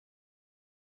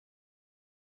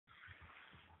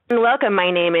Welcome. My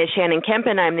name is Shannon Kemp,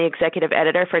 and I'm the Executive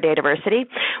Editor for Dataversity.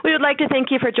 We would like to thank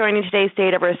you for joining today's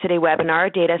Dataversity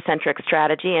webinar, Data-Centric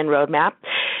Strategy and Roadmap.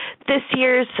 This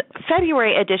year's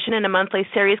February edition in a monthly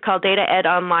series called Data Ed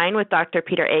Online with Dr.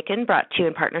 Peter Aiken, brought to you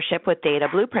in partnership with Data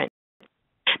Blueprint.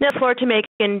 Now, the floor to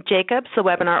Megan Jacobs, the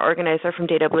webinar organizer from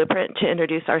Data Blueprint, to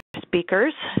introduce our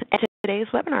speakers at today's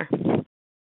webinar.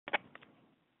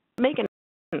 Megan.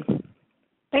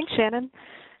 Thanks, Shannon.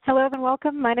 Hello and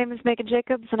welcome. My name is Megan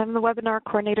Jacobs, and I'm the webinar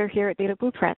coordinator here at Data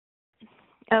Blueprint.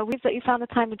 We hope that you found the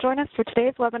time to join us for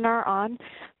today's webinar on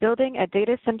building a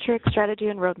data-centric strategy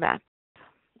and roadmap.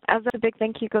 As a big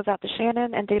thank you goes out to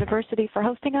Shannon and Dataversity for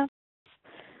hosting us.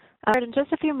 In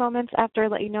just a few moments after I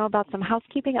let you know about some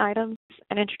housekeeping items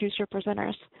and introduce your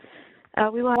presenters.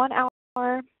 We will have 1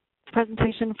 hour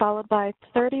presentation followed by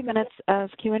 30 minutes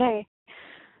of Q&A.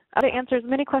 To answer as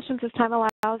many questions as time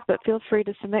allows, but feel free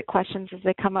to submit questions as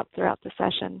they come up throughout the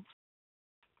session.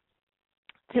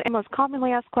 To most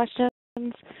commonly asked questions,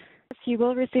 you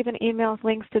will receive an email with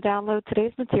links to download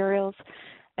today's materials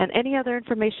and any other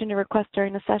information you request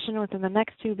during the session within the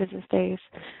next 2 business days.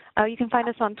 You can find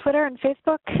us on Twitter and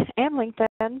Facebook and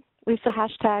LinkedIn. We use the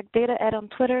hashtag DataEd on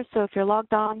Twitter, so if you're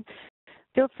logged on,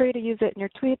 feel free to use it in your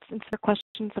tweets and send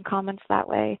questions and comments that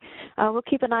way. We'll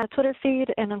keep an eye on the Twitter feed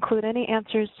and include any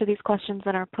answers to these questions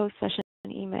in our post-session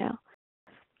email.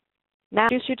 Now, I'll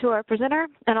introduce you to our presenter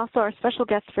and also our special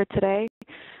guest for today.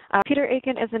 Peter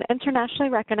Aiken is an internationally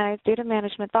recognized data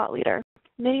management thought leader.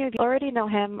 Many of you already know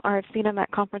him or have seen him at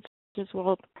conferences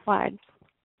worldwide.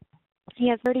 He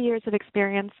has 30 years of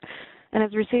experience and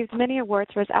has received many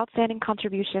awards for his outstanding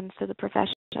contributions to the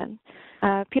profession.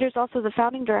 Peter is also the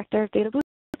founding director of Data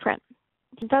Blueprint.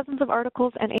 Dozens of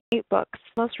articles and 8 books.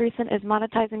 Most recent is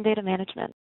Monetizing Data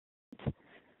Management.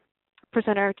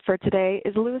 Presenter for today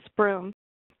is Louis Broom,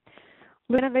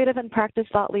 innovative and practice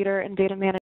thought leader in data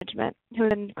management, who has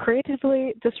been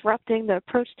creatively disrupting the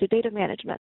approach to data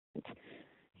management.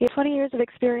 He has 20 years of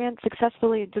experience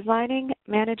successfully designing,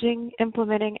 managing,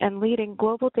 implementing, and leading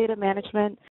global data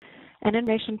management and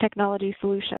information technology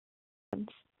solutions.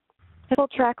 His whole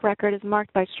track record is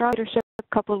marked by strong leadership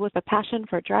coupled with a passion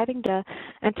for driving data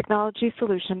and technology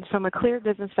solutions from a clear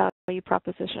business value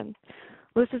proposition.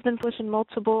 Louis has been published in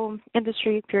multiple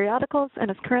industry periodicals and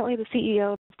is currently the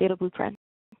CEO of Data Blueprint.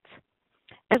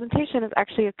 The presentation is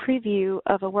actually a preview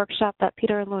of a workshop that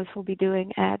Peter and Louis will be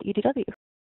doing at EDW.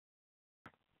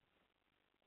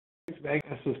 Thanks, Meg.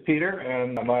 This is Peter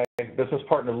and my business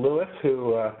partner Louis,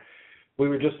 who we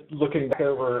were just looking back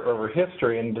over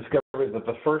history and discovered that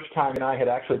the first time I had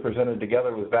actually presented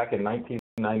together was back in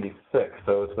 1996.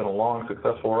 So it's been a long,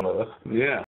 successful run with us.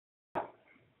 Yeah.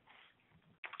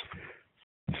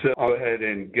 So I'll go ahead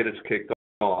and get us kicked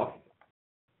off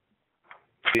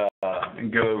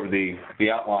and go over the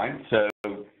outline. So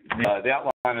the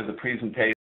outline of the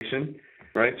presentation,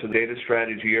 right? So data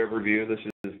strategy overview. This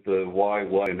is the why,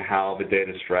 what, and how the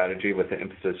data strategy with the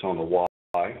emphasis on the why.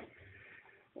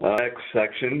 Next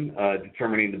section,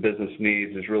 determining the business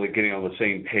needs, is really getting on the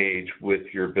same page with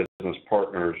your business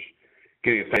partners,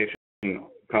 getting a foundation,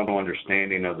 common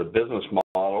understanding of the business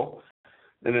model,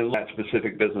 and then at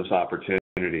specific business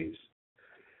opportunities.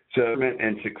 So,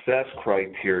 and success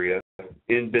criteria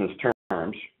in business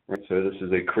terms, right? So this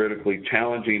is a critically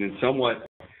challenging and somewhat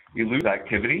elusive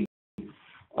activity.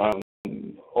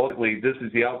 Ultimately, this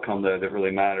is the outcome, though, that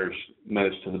really matters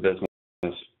most to the business.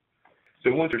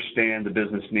 So once you understand the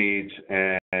business needs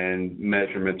and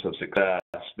measurements of success,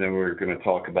 then we're going to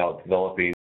talk about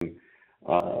developing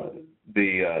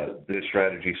the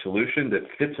strategy solution that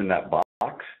fits in that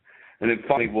box. And then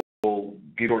finally, we'll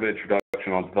give you an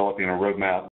introduction on developing a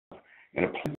roadmap and a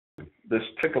plan. This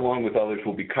topic, along with others,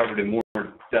 will be covered in more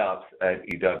depth at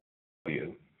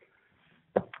EW.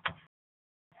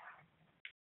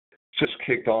 Just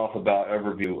kicked off about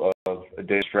overview of a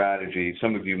data strategy.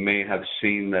 Some of you may have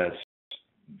seen this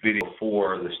video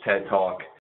before, this TED Talk,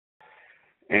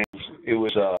 and it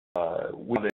was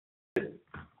really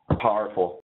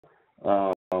powerful,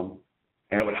 and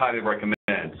I would highly recommend.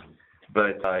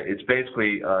 But it's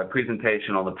basically a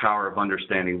presentation on the power of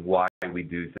understanding why we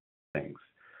do things.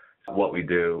 What we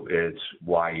do, it's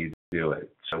why you do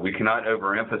it. So we cannot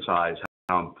overemphasize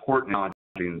how important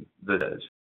this is.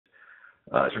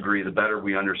 To a degree, the better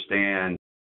we understand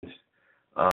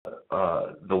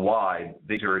the why,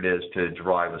 the easier it is to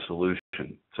drive a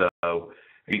solution. So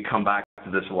we come back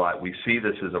to this a lot. We see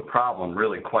this as a problem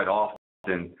really quite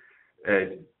often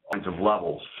at kinds of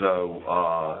levels. So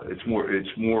it's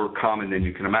more common than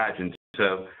you can imagine.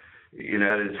 So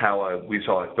that is how we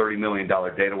saw a $30 million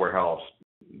data warehouse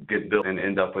get built and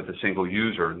end up with a single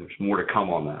user. There's more to come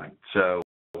on that. So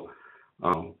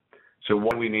So why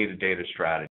do we need a data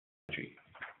strategy?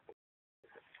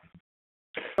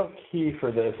 The key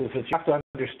for this is that you have to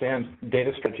understand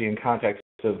data strategy in context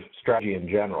of strategy in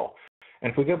general.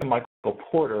 And if we go to Michael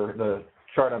Porter, the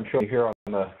chart I'm showing you here on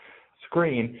the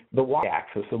screen, the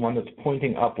y-axis, the one that's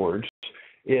pointing upwards,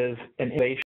 is an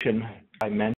innovation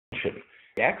dimension.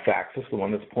 The x-axis, the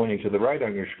one that's pointing to the right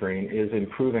on your screen, is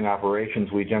improving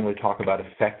operations. We generally talk about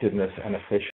effectiveness and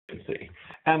efficiency.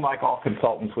 And like all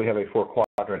consultants, we have a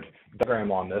four-quadrant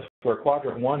diagram on this, where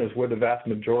quadrant one is where the vast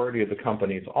majority of the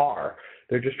companies are.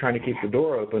 They're just trying to keep the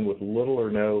door open with little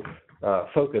or no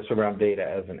focus around data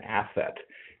as an asset.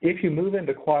 If you move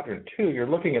into quadrant two, you're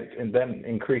looking at and then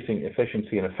increasing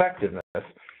efficiency and effectiveness.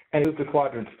 And move to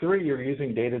quadrant three, you're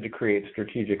using data to create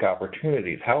strategic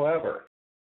opportunities. However,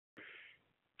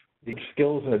 the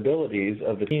skills and abilities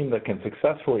of the team that can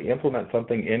successfully implement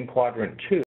something in quadrant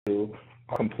two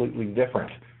are completely different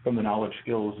from the knowledge,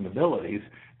 skills, and abilities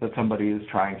that somebody is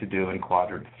trying to do in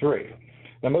quadrant three.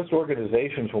 Now, most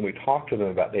organizations, when we talk to them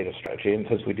about data strategy, and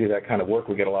since we do that kind of work,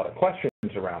 we get a lot of questions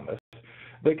around this,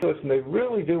 they go, and they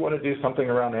really do want to do something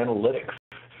around analytics,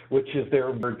 which is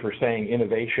their word for saying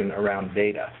innovation around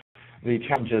data. The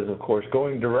challenge is, of course,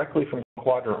 going directly from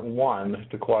quadrant one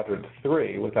to quadrant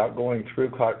three without going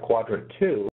through quadrant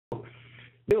two.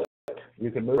 Do it. You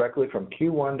can move directly from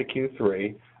Q1 to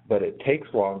Q3, but it takes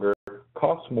longer,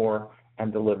 costs more,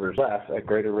 and delivers less at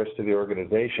greater risk to the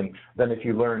organization than if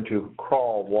you learn to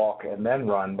crawl, walk, and then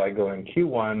run by going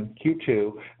Q1,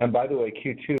 Q2, and by the way,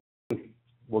 Q2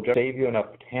 will just save you enough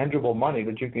tangible money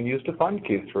that you can use to fund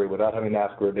Q3 without having to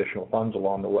ask for additional funds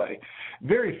along the way.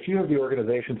 Very few of the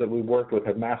organizations that we've worked with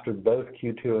have mastered both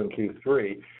Q2 and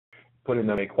Q3, putting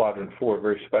them in a quadrant four,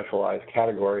 very specialized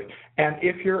category. And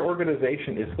if your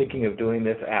organization is thinking of doing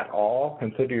this at all,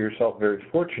 consider yourself very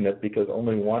fortunate because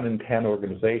only 1 in 10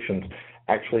 organizations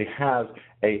actually has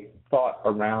a thought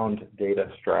around data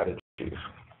strategies.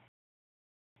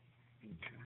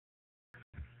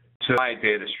 So my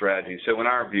data strategy. So in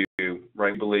our view,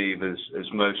 right, we believe, as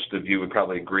most of you would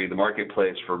probably agree, the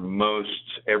marketplace for most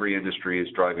every industry is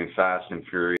driving fast and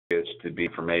furious to be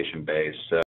information-based.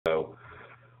 So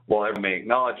while everyone may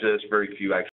acknowledge this, very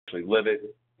few actually live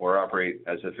it or operate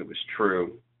as if it was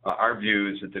true. Our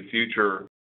view is that the future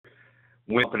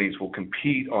companies will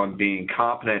compete on being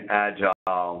competent,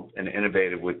 agile, and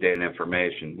innovative with data and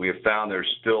information. We have found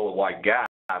there's still a wide gap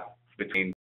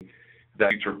between that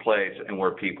future place and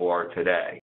where people are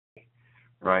today.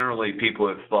 Right? Generally, people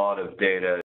have thought of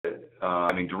data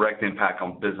having direct impact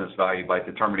on business value by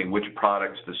determining which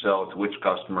products to sell to which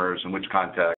customers and which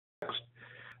context.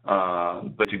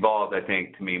 But it's evolved, I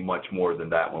think, to mean much more than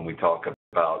that when we talk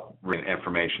about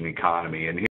information economy.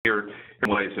 And here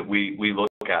are ways that we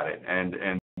look at it.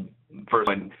 And first,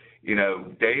 when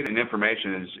data and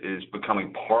information is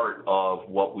becoming part of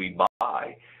what we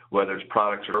buy, whether it's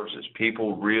products or services.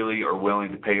 People really are willing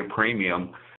to pay a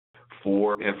premium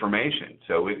for information.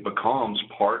 So it becomes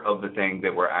part of the thing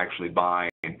that we're actually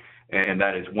buying, and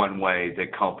that is one way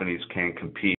that companies can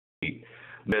compete. Is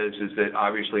that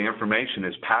obviously information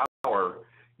is power,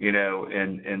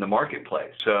 in the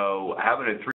marketplace. So having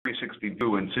a 360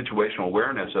 view and situational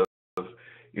awareness of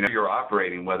you're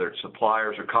operating, whether it's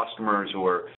suppliers or customers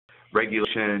or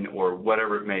regulation or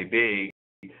whatever it may be,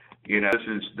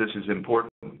 this is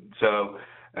important. So,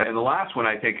 and the last one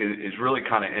I think is really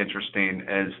kind of interesting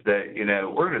is that,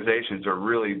 organizations are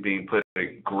really being put at a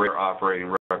greater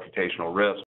operating reputational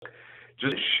risk,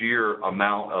 just the sheer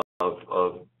amount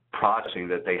of processing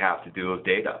that they have to do of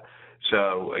data.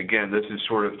 So again, this is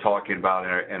sort of talking about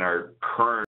in our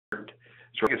current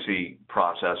legacy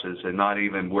processes and not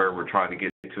even where we're trying to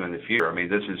get to in the future. I mean,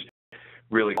 this is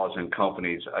really causing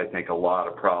companies, I think, a lot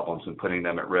of problems and putting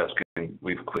them at risk, and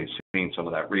we've clearly seen some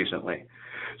of that recently.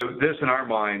 So this, in our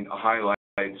mind, highlights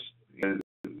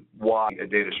why a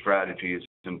data strategy is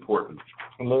important.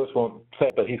 And Lewis won't say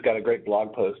it, but he's got a great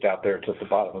blog post out there. It's at the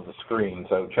bottom of the screen,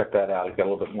 so check that out. He's got a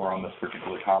little bit more on this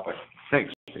particular topic.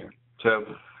 Thanks, Peter. So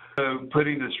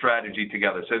putting the strategy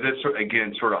together. So this,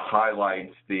 again, sort of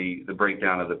highlights the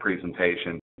breakdown of the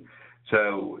presentation.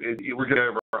 So we're going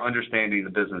over understanding the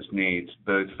business needs,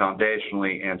 both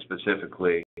foundationally and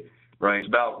specifically, right? It's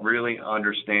about really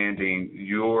understanding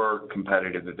your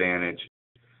competitive advantage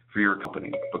for your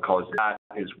company, because that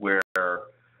is where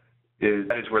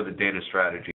the data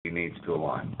strategy needs to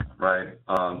align, right?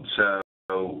 So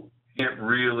you can't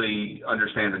really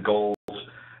understand the goals,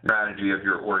 strategy of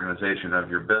your organization, of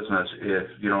your business, if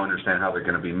you don't understand how they're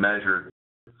going to be measured.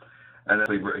 And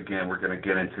then, again, we're going to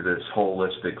get into this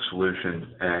holistic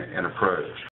solution and approach.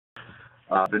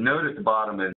 The note at the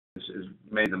bottom is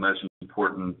maybe the most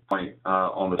important point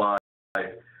on the slide.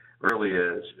 really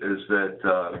is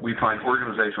that we find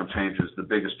organizational change is the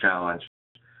biggest challenge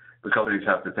because companies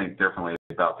have to think differently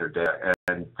about their data,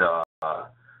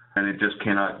 and it just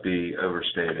cannot be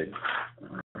overstated.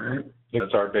 All right.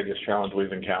 That's our biggest challenge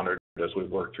we've encountered as we've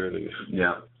worked through these.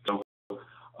 Yeah. So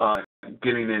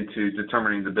getting into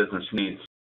determining the business needs.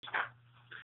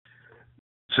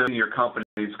 So your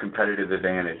company's competitive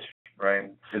advantage,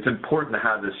 right? It's important to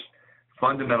have this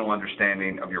fundamental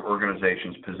understanding of your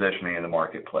organization's positioning in the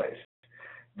marketplace.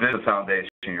 This is the foundation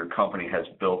your company has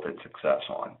built its success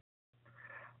on.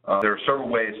 There are several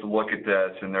ways to look at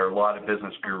this, and there are a lot of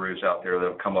business gurus out there that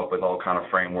have come up with all kind of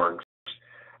frameworks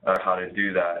how to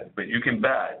do that. But you can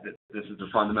bet that this is the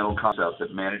fundamental concept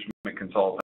that management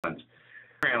consultants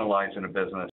are analyzing a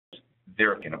business,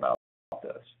 they're thinking about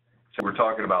this. So we're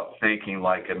talking about thinking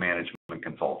like a management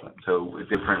consultant. So it's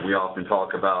different. We often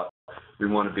talk about we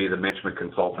want to be the management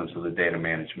consultants of the data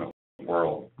management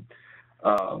world.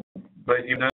 But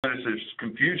you notice there's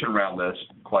confusion around this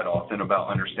quite often about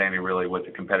understanding really what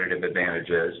the competitive advantage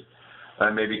is.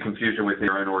 Maybe confusion within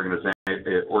your own organization.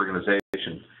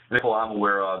 An example I'm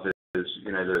aware of is,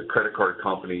 the credit card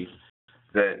company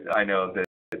that I know that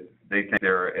they think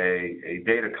they're a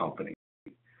data company.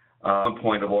 At one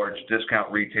point, a large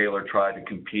discount retailer tried to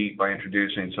compete by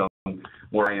introducing some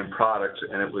more high-end products,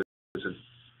 and it was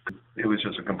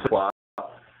just a complete flop,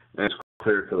 and it's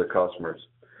clear to the customers.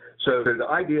 So the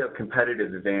idea of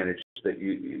competitive advantage that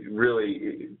you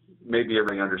really, maybe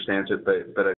everybody understands it,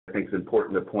 but I think it's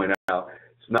important to point out,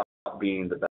 it's not being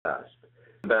the best.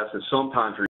 The best is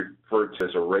sometimes referred to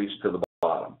as a race to the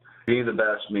bottom. Being the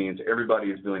best means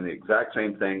everybody is doing the exact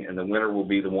same thing, and the winner will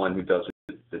be the one who does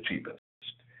it the cheapest.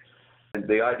 And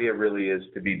the idea really is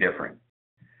to be different.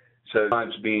 So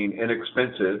sometimes being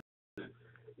inexpensive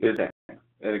is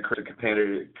and it creates a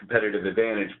competitive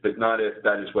advantage, but not if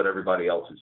that is what everybody else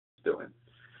is doing.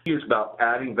 It is about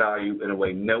adding value in a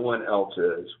way no one else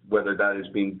is, whether that is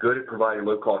being good at providing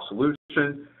low-cost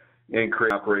solutions and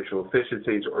creating operational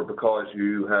efficiencies, or because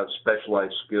you have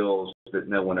specialized skills that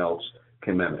no one else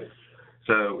can mimic.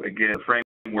 So again, the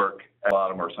framework at the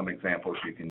bottom are some examples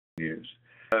you can use.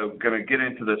 So going to get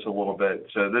into this a little bit.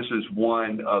 So this is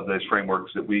one of those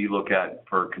frameworks that we look at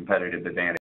for competitive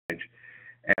advantage.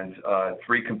 And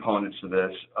three components to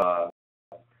this.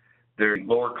 There's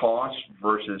lower cost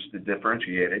versus the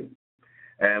differentiated.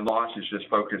 And loss is just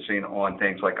focusing on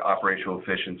things like operational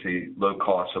efficiency,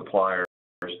 low-cost suppliers.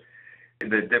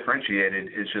 The differentiated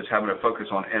is just having a focus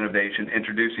on innovation,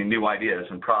 introducing new ideas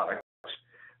and product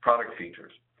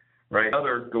features. Right?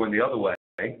 Going the other way,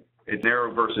 it's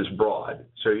narrow versus broad.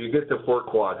 So you get the four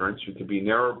quadrants. You could be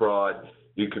narrow, broad,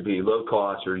 you could be low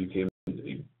cost, or you can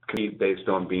be based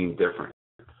on being different.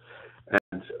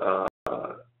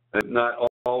 And not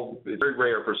all, it's very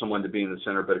rare for someone to be in the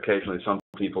center, but occasionally some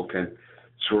people can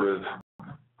sort of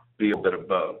be a bit of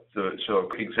both. So a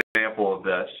quick example of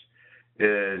this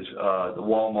is the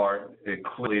Walmart,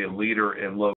 clearly a leader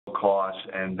in low cost,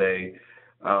 and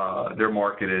their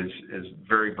market is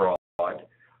very broad.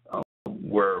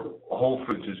 Where Whole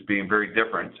Foods is being very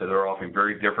different, so they're offering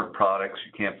very different products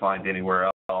you can't find anywhere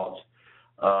else.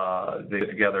 They put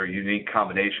together a unique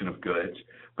combination of goods,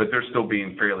 but they're still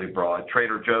being fairly broad.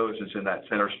 Trader Joe's is in that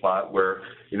center spot where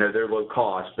they're low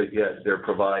cost, but yet they're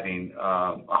providing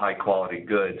high quality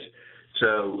goods.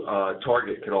 So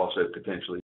Target could also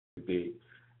potentially be.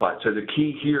 But so the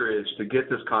key here is to get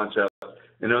this concept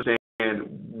and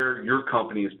understand where your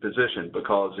company is positioned,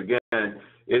 because again,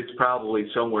 it's probably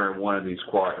somewhere in one of these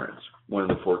quadrants, one of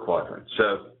the four quadrants.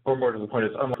 So, or more to the point,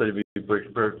 it's unlikely to be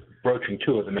broaching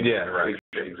two of them. Yeah, right.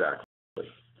 Exactly.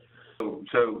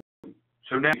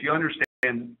 So now, if you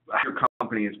understand how your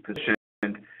company is positioned,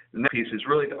 the next piece is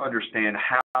really to understand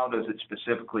how does it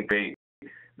specifically create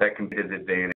that competitive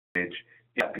advantage in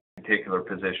that particular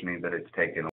positioning that it's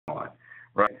taken on,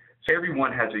 right? So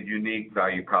everyone has a unique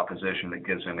value proposition that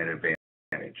gives them an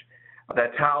advantage.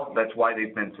 That's why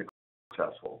they've been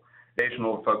successful.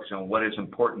 Additional focus on what is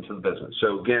important to the business.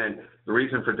 So again, the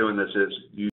reason for doing this is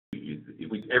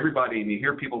everybody, and you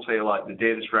hear people say a lot, the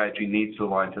data strategy needs to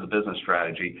align to the business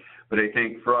strategy. But I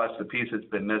think for us, the piece that's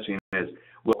been missing is,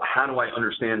 well, how do I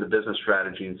understand the business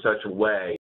strategy in such a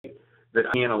way that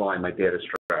I can align my data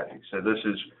strategy? So this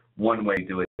is one way to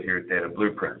do it here at Data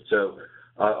Blueprint. So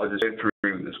I'll just go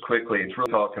through this quickly. It's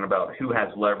really talking about who has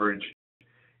leverage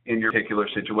in your particular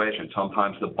situation.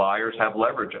 Sometimes the buyers have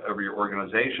leverage over your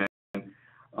organization,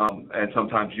 and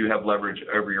sometimes you have leverage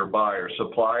over your buyers.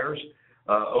 Suppliers,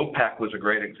 OPEC was a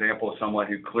great example of someone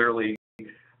who clearly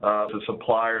was a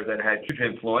supplier that had huge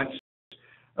influence,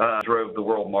 drove the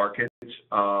world markets,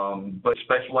 but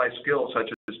specialized skills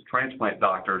such as transplant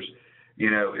doctors,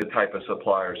 the type of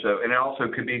supplier. So, and it also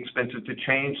could be expensive to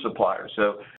change suppliers.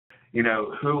 So,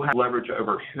 who has leverage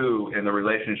over who in the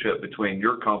relationship between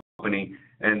your company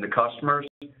and the customers,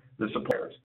 the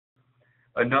suppliers.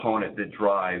 Another component that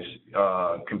drives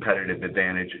competitive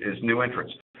advantage is new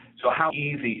entrants. So how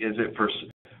easy is it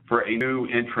for a new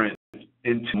entrant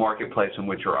into the marketplace in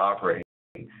which you're operating?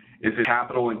 Is it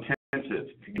capital intensive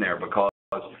to get there? Because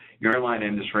your airline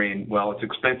industry, well, it's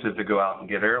expensive to go out and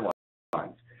get airlines.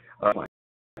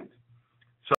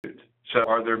 So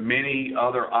are there many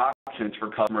other options for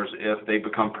customers if they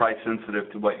become price sensitive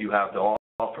to what you have to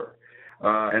offer?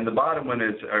 And the bottom one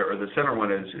is, or the center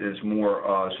one is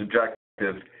more subjective.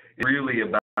 It's really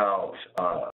about,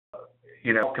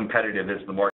 how competitive is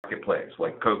the marketplace,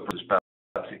 like Coke versus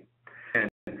Pepsi. And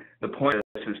the point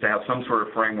is to have some sort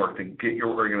of framework to get your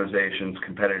organization's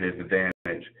competitive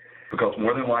advantage, because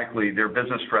more than likely their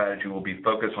business strategy will be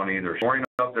focused on either shoring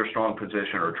up their strong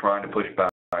position or trying to push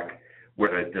back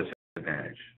with a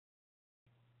disadvantage.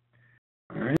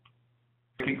 All right.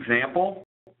 Quick example,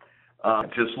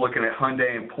 just looking at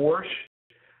Hyundai and Porsche.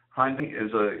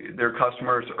 Hyundai their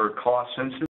customers are cost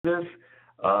sensitive,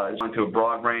 it's onto a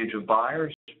broad range of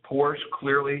buyers. Porsche,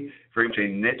 clearly very much a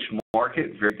niche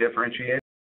market, very differentiated.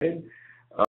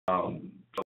 So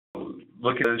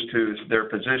look at those two, their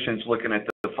positions, looking at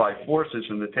the five forces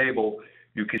in the table,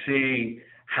 you can see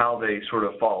how they sort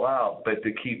of fall out. But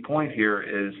the key point here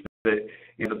is that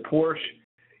the Porsche,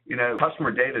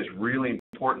 customer data is really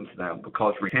important to them,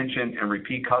 because retention and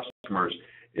repeat customers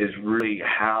is really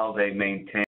how they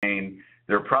maintain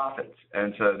their profits.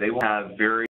 And so they will have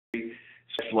very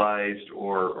specialized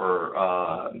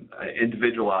or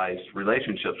individualized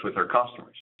relationships with their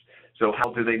customers. So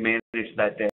how do they manage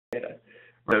that data?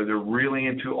 So they're really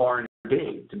into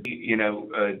R&D to be,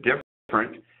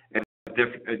 different and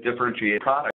a differentiated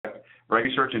product, right?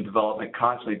 Research and development,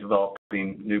 constantly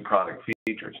developing new product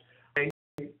features.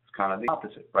 It's kind of the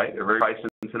opposite, right? They're very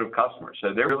price-sensitive customers,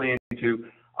 so they're really into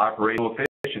operational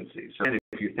efficiency. So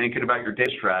if you're thinking about your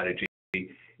data strategy,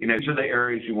 these are the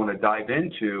areas you want to dive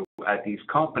into at these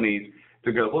companies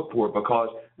to go look for, because,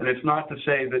 and it's not to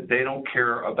say that they don't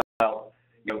care about,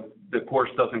 the course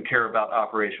doesn't care about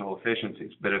operational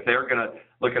efficiencies, but if they're going to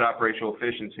look at operational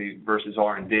efficiency versus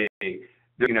R&D,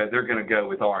 they're going to go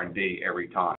with R&D every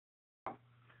time.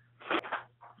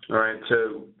 All right,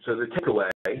 so the takeaway,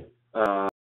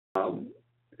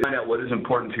 find out what is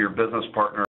important to your business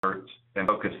partners and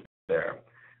focus there.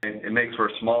 And it makes for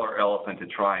a smaller elephant to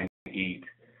try and eat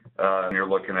when you're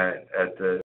looking at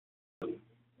the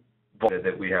data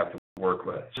that we have to work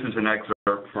with. This is an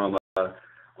excerpt from an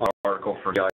article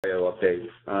for the IO Update,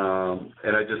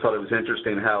 and I just thought it was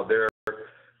interesting how their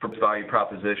value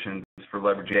propositions for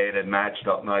leveraging data matched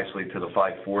up nicely to the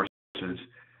five forces.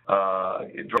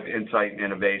 Insight and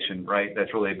innovation, right?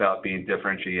 That's really about being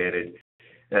differentiated.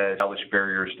 Establish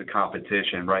barriers to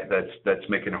competition, right? That's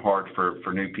making it hard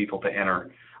for new people to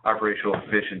enter. Operational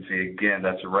efficiency, again,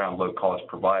 that's around low-cost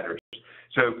providers.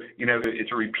 So,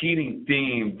 it's a repeating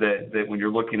theme that when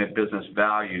you're looking at business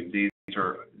value, these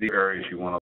are the areas you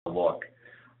want to look.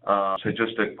 So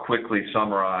just to quickly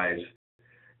summarize,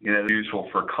 they're useful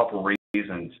for a couple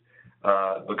reasons,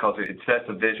 because it sets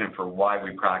a vision for why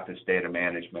we practice data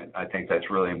management. I think that's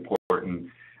really important,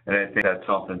 and I think that's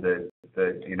something that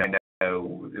I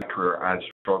know in my career I've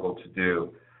struggled to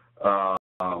do.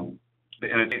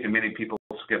 And I think many people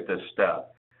skip this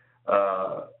step.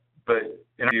 But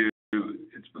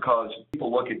it's because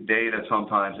people look at data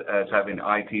sometimes as having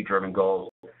IT-driven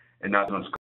goals and not business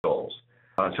goals.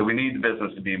 So we need the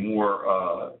business to be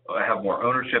have more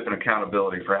ownership and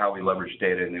accountability for how we leverage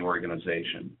data in the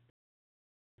organization.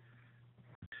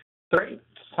 Great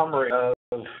summary of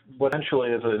what essentially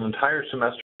is an entire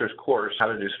semester's course, how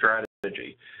to do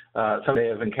strategy. Some may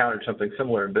have encountered something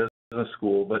similar in business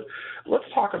school, but let's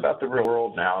talk about the real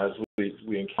world now as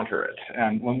we encounter it.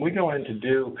 And when we go in to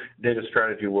do data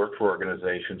strategy work for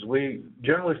organizations, we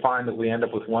generally find that we end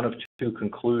up with one of two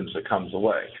conclusions that comes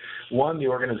away. One, the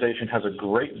organization has a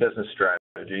great business strategy.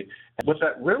 And what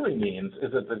that really means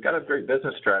is that they've got a great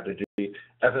business strategy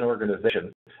as an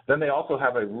organization. Then they also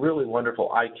have a really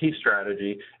wonderful IT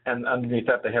strategy, and underneath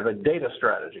that they have a data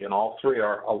strategy, and all three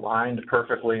are aligned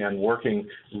perfectly and working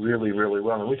really, really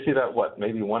well. And we see that,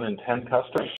 maybe 1 in 10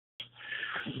 customers?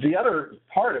 The other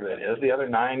part of it is the other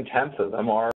 9/10 of them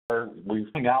we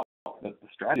find out that the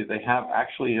strategy they have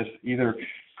actually is either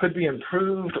could be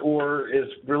improved or is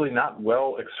really not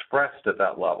well expressed at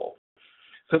that level.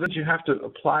 So then you have to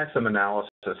apply some analysis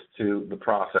to the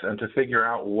process and to figure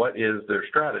out what is their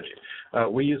strategy.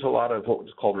 We use a lot of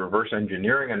what's called reverse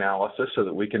engineering analysis so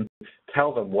that we can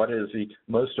tell them what is the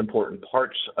most important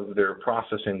parts of their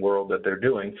processing world that they're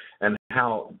doing and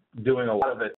how doing a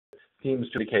lot of it seems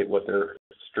to indicate what their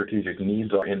strategic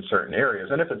needs are in certain areas.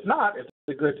 And if it's not, it's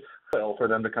a good fail for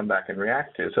them to come back and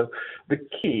react to. So the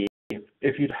key,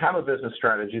 if you have a business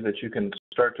strategy that you can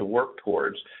start to work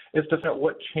towards, is to find out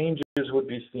what changes would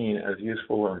be seen as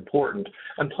useful or important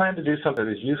and plan to do something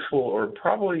that is useful, or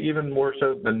probably even more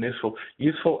so than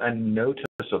useful and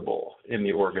noticeable in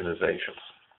the organization.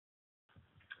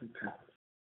 Okay.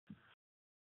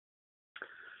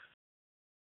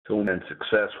 Tool and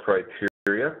success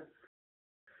criteria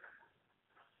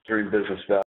during business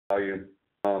value.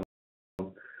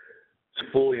 To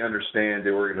fully understand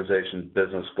the organization's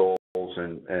business goals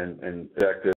and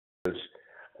objectives,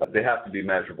 they have to be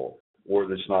measurable, or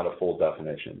there's not a full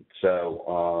definition.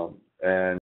 So,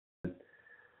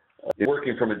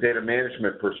 working from a data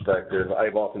management perspective,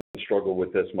 I've often struggled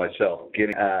with this myself,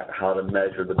 getting at how to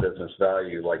measure the business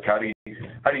value. Like, how do you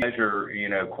measure,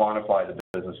 quantify the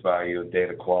business value of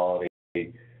data quality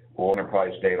or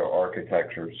enterprise data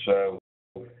architecture? So,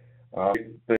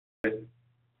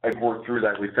 I've worked through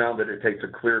that. We found that it takes a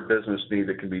clear business need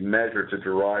that can be measured to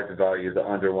derive the value of the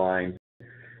underlying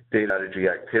data strategy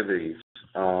activities,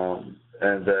 and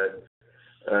that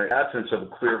in absence of a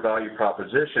clear value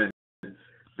proposition,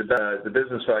 the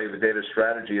business value of a data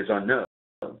strategy is unknown.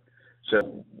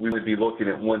 So we would be looking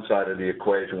at one side of the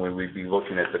equation when we'd be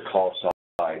looking at the cost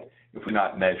side if we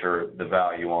not measure the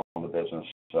value on the business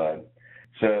side.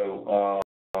 So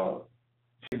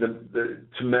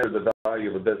to measure the value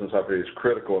of a business opportunity is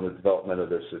critical in the development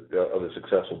of a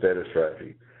successful data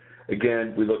strategy.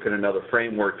 Again, we look at another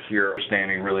framework here,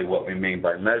 understanding really what we mean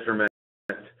by measurement.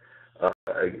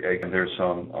 Again, there's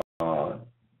some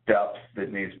depth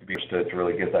that needs to be understood to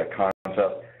really get that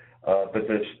concept. But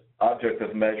this object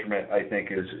of measurement, I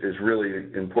think, is really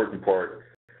an important part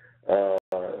to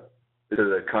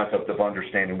the concept of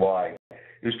understanding why.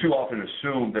 It's too often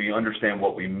assumed that we understand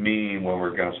what we mean when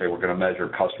we're going to say we're going to measure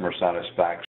customer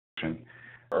satisfaction,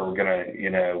 or we're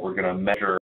going to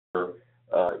measure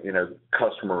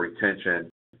customer retention.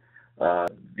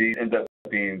 These end up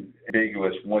being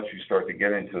ambiguous once you start to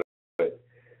get into it.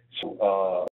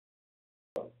 So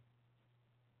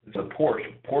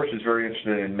Porsche is very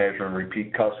interested in measuring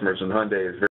repeat customers, and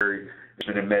Hyundai is very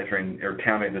interested in measuring or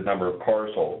counting the number of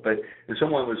cars sold. But if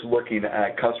someone was looking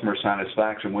at customer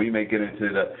satisfaction, we may get into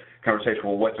the conversation,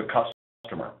 well, what's a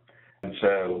customer? And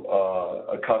so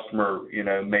a customer,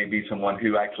 may be someone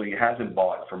who actually hasn't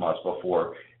bought from us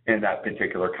before in that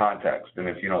particular context. And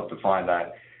if you don't define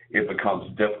that, it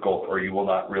becomes difficult, or you will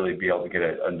not really be able to get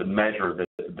the measure that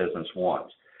the business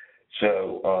wants.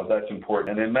 So that's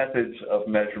important. And then methods of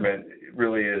measurement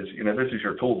really is, this is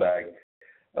your tool bag.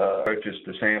 Just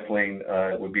the sampling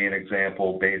would be an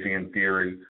example, Bayesian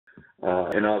theory,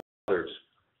 and others.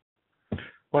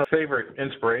 One of my favorite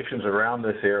inspirations around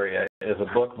this area is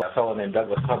a book by a fellow named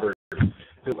Douglas Hubbard,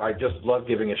 who I just love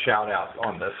giving a shout out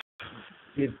on this.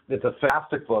 It's a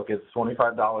fantastic book. It's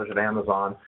 $25 at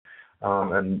Amazon.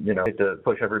 And, I hate to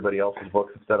push everybody else's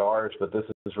books instead of ours, but this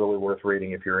is really worth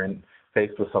reading if you're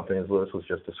faced with something as Lewis was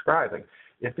just describing.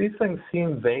 If these things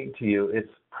seem vague to you,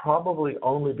 it's probably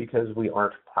only because we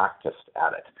aren't practiced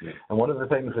at it. Yeah. And one of the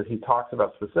things that he talks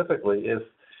about specifically is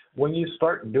when you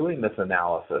start doing this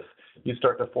analysis, you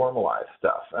start to formalize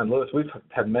stuff. And Lewis, we've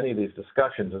had many of these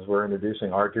discussions as we're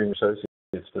introducing our junior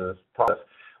associates to this process.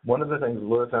 One of the things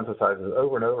Lewis emphasizes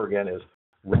over and over again is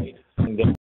write things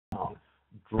down.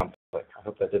 I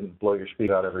hope that didn't blow your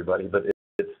speed out, everybody, but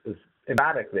it's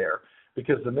emphatic there.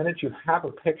 Because the minute you have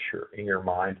a picture in your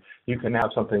mind, you can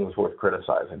have something that's worth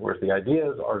criticizing, whereas the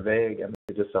ideas are vague and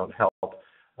they just don't help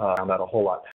on that a whole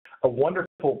lot. A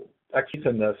wonderful exercise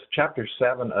in this, Chapter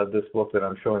 7 of this book that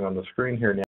I'm showing on the screen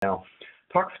here now,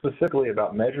 talks specifically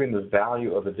about measuring the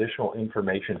value of additional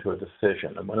information to a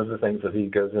decision. And one of the things that he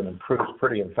goes in and proves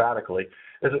pretty emphatically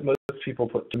is that most people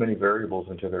put too many variables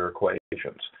into their equations.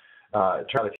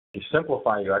 If you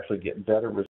simplify, you actually get better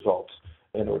results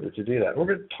in order to do that. We're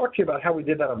going to talk to you about how we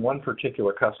did that on one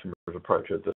particular customer's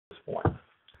approach at this point.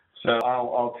 So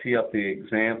I'll tee up the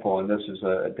example, and this is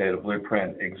a data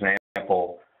blueprint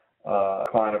example. A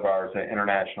client of ours, an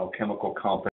international chemical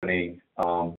company,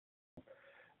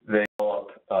 they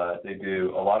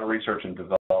do a lot of research and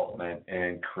development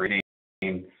in creating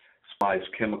specialized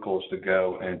chemicals to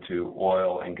go into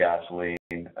oil and gasoline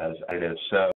as additives.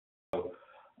 So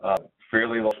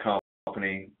fairly large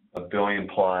company, $1 billion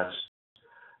plus.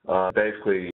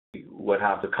 Basically would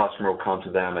have the customer will come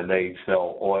to them and they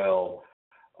sell oil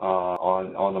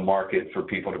on the market for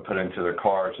people to put into their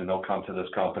cars, and they'll come to this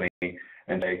company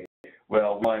and say,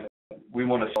 well, we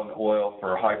want to sell oil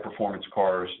for high-performance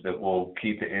cars that will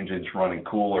keep the engines running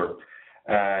cooler.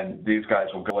 And these guys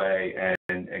will go away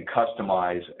and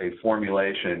customize a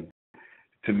formulation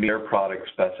to meet their product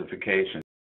specifications.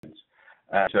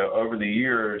 And so over the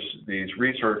years, these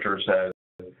researchers have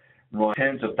run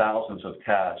tens of thousands of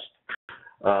tests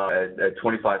at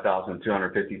 25,000,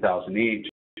 250,000 each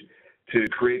to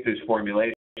create these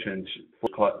formulations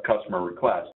for customer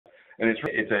requests. And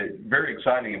it's a very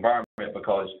exciting environment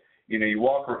because, you know, you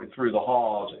walk through the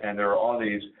halls and there are all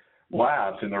these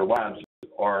labs, and their labs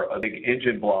are a big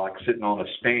engine block sitting on a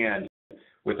stand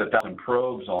with 1,000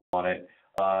 probes on it,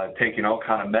 taking all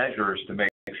kind of measures to make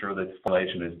sure that the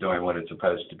formulation is doing what it's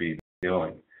supposed to be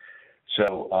doing.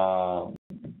 So,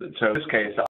 in this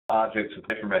case, the objects of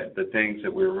measurement, the things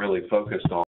that we're really focused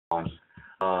on,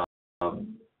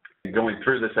 going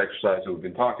through this exercise that we've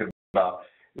been talking about,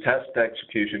 test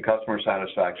execution, customer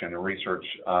satisfaction, and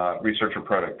researcher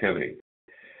productivity.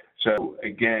 So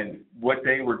again, what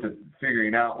they were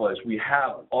figuring out was we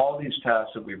have all these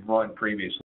tests that we've run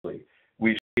previously.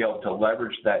 We should be able to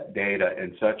leverage that data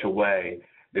in such a way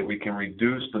that we can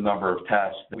reduce the number of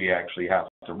tests that we actually have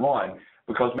to run,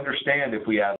 because we understand if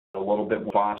we add a little bit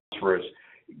more phosphorus,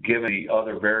 given the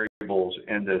other variables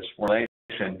in this formulation,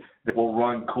 that will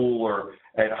run cooler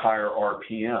at higher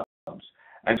RPMs,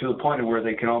 and to the point of where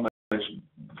they can almost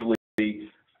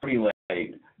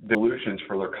formulate the solutions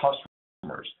for their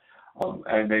customers.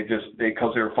 And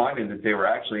because they were finding that they were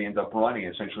actually end up running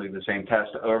essentially the same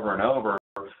test over and over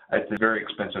at the very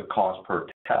expensive cost per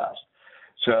test.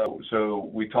 So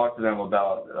we talked to them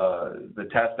about the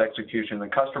test execution, the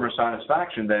customer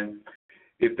satisfaction. Then,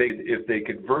 if they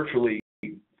could virtually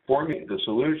formulate the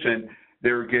solution,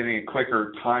 they were getting a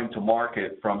quicker time to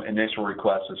market from initial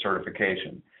request to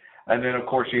certification. And then, of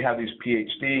course, you have these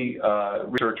PhD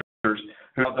researchers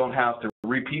who don't have to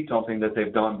repeat something that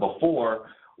they've done before,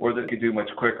 or that could do much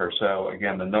quicker. So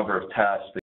again, the number of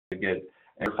tests to get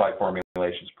verified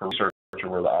formulations per researcher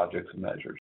were the objects of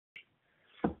measures.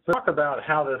 So talk about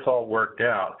how this all worked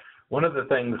out. One of the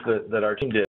things that our team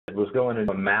did was go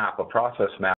into a process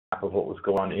map of what was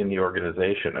going on in the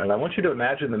organization. And I want you to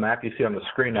imagine the map you see on the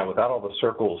screen now without all the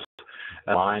circles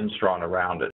and lines drawn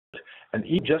around it. And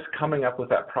just coming up with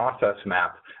that process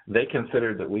map, they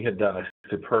considered that we had done a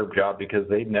superb job because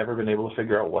they'd never been able to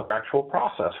figure out what the actual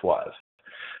process was.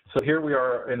 So here we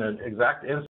are in an exact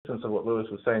instance of what Lewis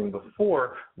was saying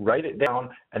before, write it down,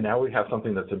 and now we have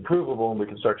something that's improvable and we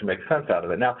can start to make sense out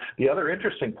of it. Now, the other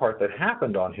interesting part that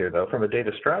happened on here, though, from a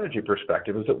data strategy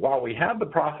perspective, is that while we had the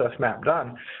process map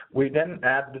done, we then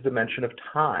added the dimension of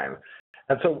time.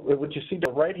 And so what you see on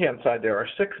the right-hand side, there are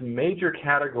 6 major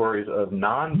categories of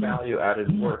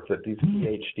non-value-added work that these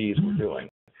PhDs were doing.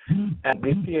 And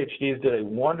these PhDs did a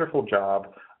wonderful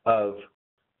job of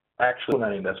actually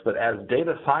implementing this, but as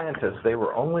data scientists, they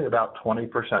were only about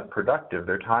 20% productive.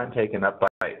 Their time taken up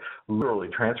by literally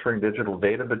transferring digital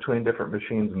data between different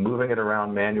machines, moving it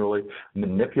around manually,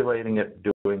 manipulating it,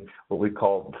 doing what we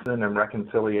call synonym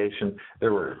reconciliation.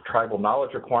 There were tribal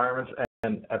knowledge requirements,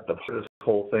 and at the heart of this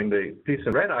whole thing, the piece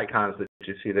of red icons that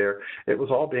you see there, it was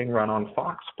all being run on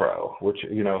Fox Pro, which,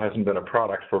 you know, hasn't been a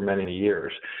product for many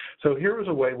years. So here was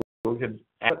a way we could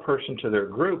add a person to their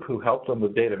group who helped them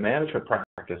with data management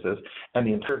practices, and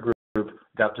the entire group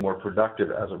got to more productive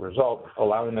as a result,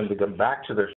 allowing them to go back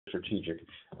to their strategic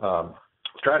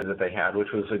strategy that they had, which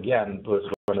was, again, was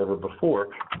run over before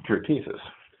through pieces.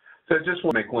 So I just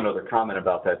want to make one other comment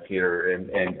about that, Peter,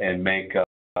 and make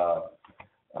the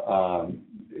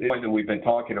point that we've been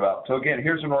talking about. So again,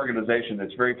 here's an organization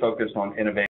that's very focused on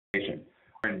innovation,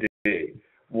 R&D.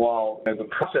 While the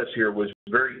process here was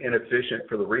very inefficient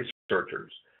for the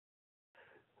researchers,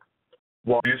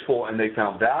 while useful and they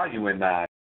found value in that,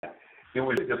 it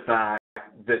was the fact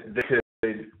that they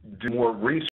could do more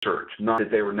research, not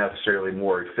that they were necessarily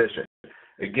more efficient.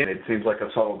 Again, it seems like a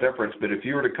subtle difference, but if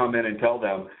you were to come in and tell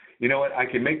them, you know what, I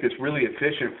can make this really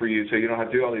efficient for you so you don't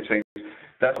have to do all these things,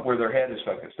 that's where their head is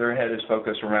focused. Their head is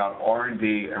focused around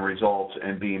R&D and results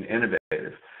and being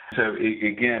innovative. So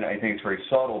again, I think it's very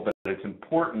subtle, but it's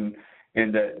important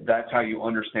in that that's how you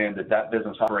understand that that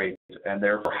business operates, and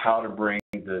therefore how to bring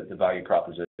the value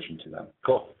proposition to them.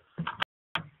 Cool.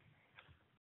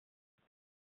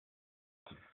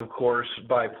 Of course,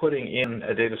 by putting in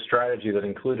a data strategy that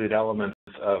included elements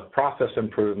of process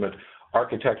improvement,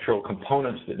 architectural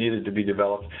components that needed to be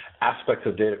developed, aspects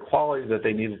of data quality that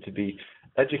they needed to be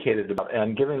educated about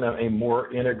and giving them a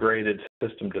more integrated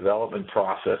system development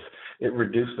process. It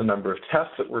reduced the number of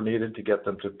tests that were needed to get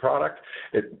them to product.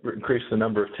 It increased the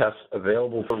number of tests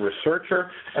available for researcher,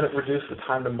 and it reduced the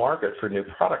time to market for new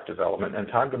product development. And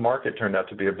time to market turned out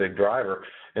to be a big driver.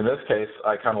 In this case,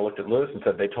 I kind of looked at Lewis and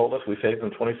said, they told us we saved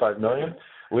them $25 million.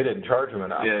 We didn't charge them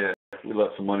enough. Yeah, we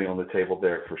left some money on the table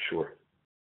there for sure.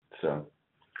 So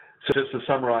just to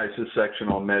summarize this section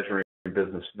on measuring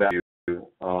business value,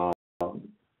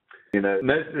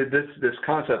 this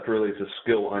concept really is a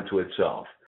skill unto itself.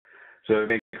 So it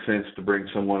makes sense to bring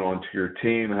someone onto your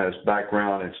team who has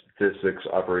background in statistics,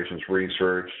 operations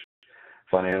research,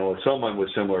 financial, someone with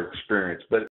similar experience.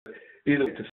 But either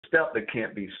it's a step that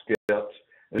can't be skipped.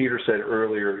 As Peter said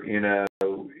earlier, you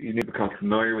need to become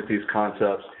familiar with these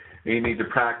concepts, and you need to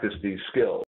practice these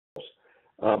skills.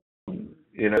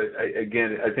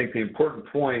 Again, I think the important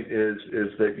point is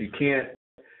that you can't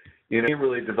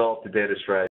really develop the data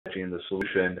strategy and the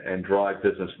solution and drive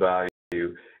business value if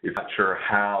you're not sure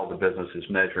how the business is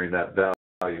measuring that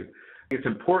value. It's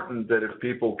important that if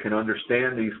people can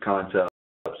understand these concepts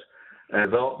and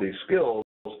develop these skills,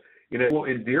 it will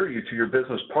endear you to your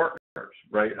business partners,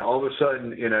 right? All of a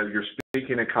sudden, you're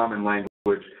speaking a common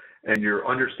language and you're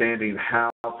understanding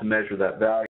how to measure that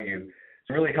value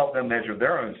to really help them measure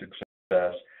their own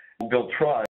success and build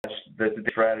trust that the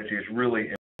strategy is really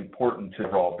important to the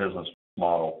overall business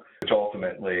model, which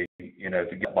ultimately,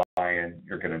 to get buy-in,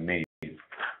 you're going to need.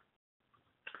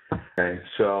 Okay,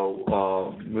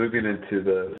 so moving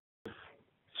into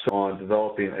on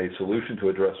developing a solution to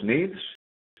address needs.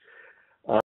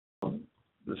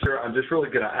 I'm just really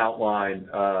going to outline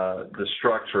the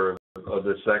structure of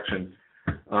this section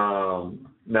now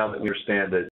that we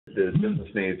understand that the business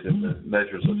needs and the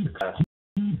measures of success.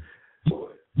 So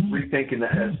rethinking the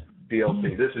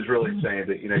SDLC, this is really saying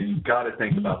that you've got to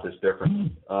think about this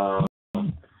differently.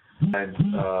 And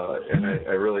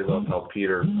I really love how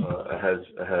Peter has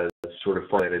sort of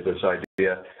formulated this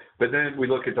idea. But then we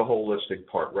look at the holistic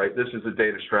part, right? This is the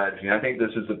data strategy. And I think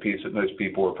this is the piece that most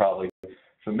people are probably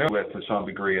familiar with to some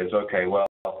degree is, okay, well,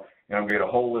 I'm going to get a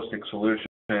holistic solution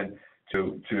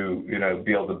to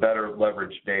be able to better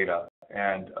leverage data.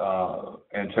 And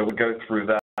so we go through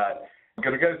that. I'm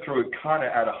going to go through it kind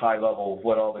of at a high level of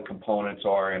what all the components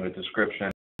are in a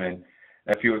description and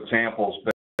a few examples.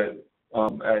 But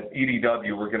at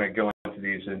EDW, we're going to go into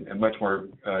these in much more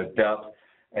depth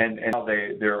and how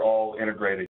they're all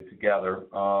integrated together.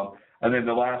 And then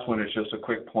the last one is just a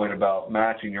quick point about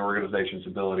matching your organization's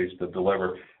abilities to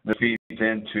deliver. This feeds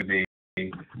into the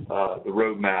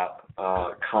roadmap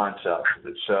concept.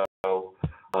 So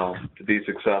to be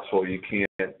successful, you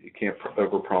can't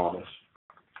overpromise.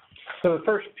 So the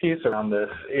first piece around this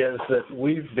is that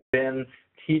we've been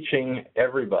teaching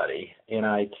everybody in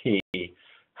IT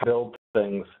how to build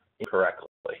things incorrectly.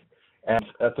 And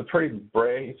that's a pretty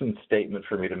brazen statement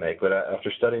for me to make, but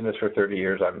after studying this for 30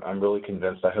 years, I'm really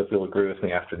convinced. I hope you'll agree with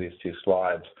me after these two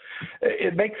slides.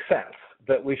 It makes sense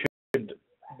that we should,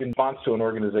 in response to an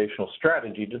organizational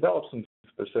strategy, develop some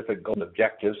specific goals and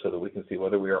objectives so that we can see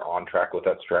whether we are on track with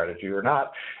that strategy or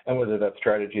not, and whether that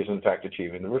strategy is in fact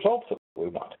achieving the results that we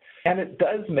want. And it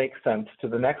does make sense to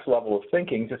the next level of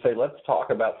thinking to say, let's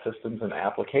talk about systems and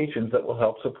applications that will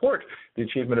help support the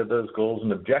achievement of those goals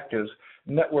and objectives.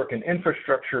 Network and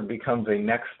infrastructure becomes a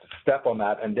next step on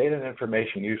that, and data and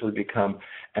information usually become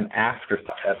an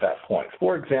afterthought at that point.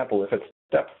 For example, if at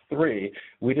step 3,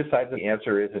 we decide that the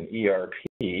answer is an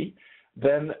ERP,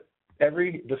 then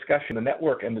every discussion, the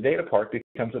network and the data part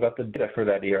becomes about the data for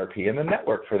that ERP and the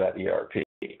network for that ERP.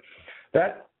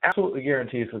 That absolutely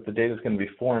guarantees that the data is going to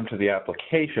be formed to the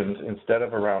applications instead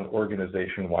of around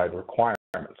organization-wide requirements,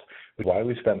 which is why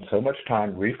we spend so much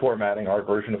time reformatting our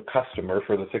version of customer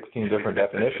for the 16 different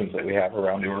definitions that we have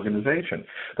around the organization.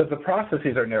 But the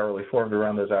processes are narrowly formed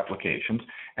around those applications,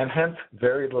 and hence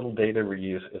very little data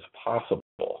reuse is possible.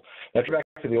 Now, back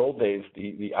to the old days,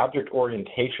 the object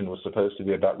orientation was supposed to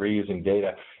be about reusing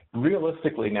data.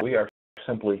 Realistically, now we are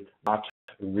simply not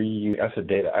reusing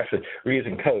data, actually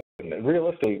reusing code. And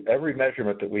realistically, every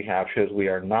measurement that we have shows we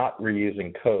are not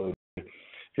reusing code. If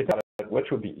you thought about which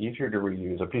would be easier to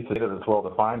reuse, a piece of data that's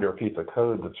well-defined or a piece of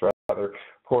code that's rather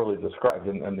poorly described,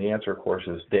 and the answer, of course,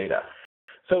 is data.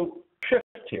 So shift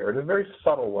here, and a very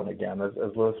subtle one again, as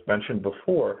Lewis mentioned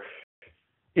before.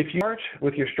 If you march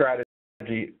with your strategy,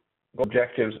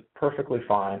 objectives, perfectly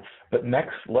fine, but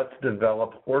next let's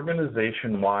develop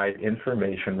organization-wide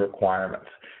information requirements.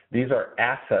 These are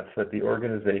assets that the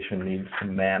organization needs to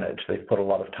manage. They've put a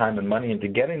lot of time and money into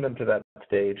getting them to that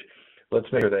stage. Let's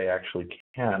make sure they actually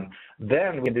can.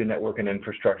 Then we can do network and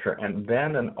infrastructure, and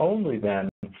then and only then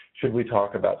should we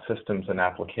talk about systems and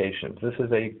applications? This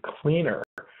is a cleaner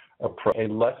approach,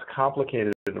 a less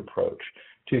complicated approach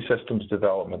to systems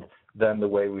development than the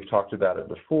way we've talked about it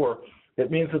before. It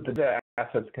means that the data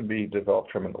assets can be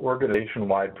developed from an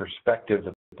organization-wide perspective,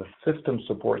 that the system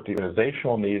supports the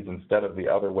organizational needs instead of the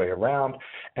other way around,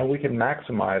 and we can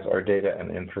maximize our data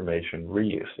and information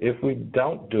reuse. If we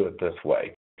don't do it this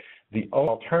way, the only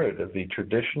alternative, the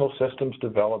traditional systems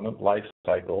development life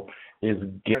cycle, is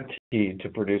guaranteed to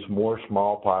produce more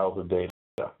small piles of data,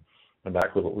 and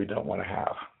that's what we don't want to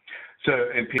have. So,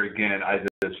 and Peter, again,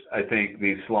 I think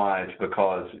these slides,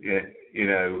 because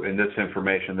in this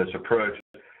information, this approach,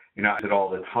 I see it all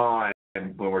the time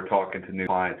when we're talking to new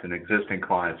clients and existing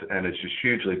clients, and it's just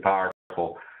hugely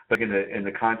powerful. But in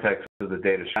the context of the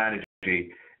data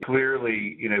strategy,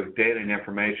 clearly, data and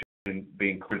information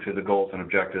being clear to the goals and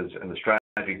objectives and the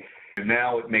strategy,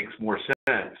 now it makes more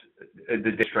sense. The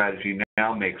data strategy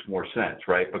now makes more sense,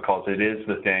 right? Because it is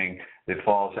the thing that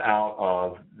falls out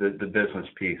of the business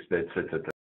piece that sits at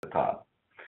the top.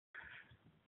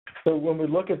 So when we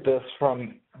look at this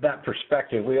from that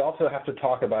perspective, we also have to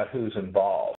talk about who's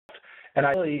involved. And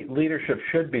ideally, leadership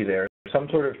should be there, some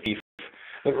sort of chief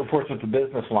that reports with the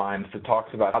business lines that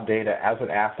talks about how data as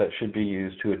an asset should be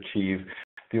used to achieve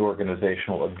the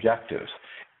organizational objectives.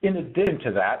 In addition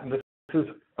to that, and this is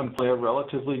a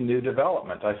relatively new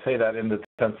development. I say that in the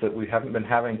sense that we haven't been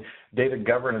having data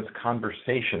governance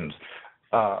conversations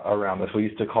around this. We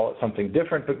used to call it something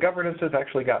different, but governance has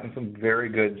actually gotten some very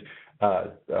good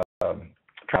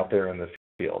out there in the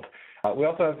field. We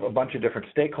also have a bunch of different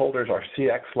stakeholders, our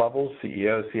CX levels,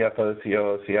 CEO, CFO,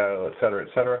 COO, CIO, et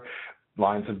cetera,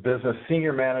 lines of business,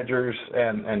 senior managers,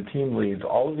 and team leads.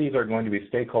 All of these are going to be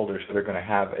stakeholders that are going to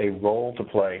have a role to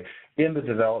play in the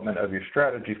development of your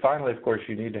strategy. Finally, of course,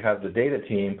 you need to have the data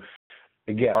team,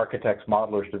 again, architects,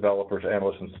 modelers, developers,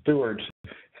 analysts, and stewards.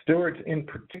 Stewards in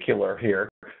particular here,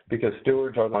 because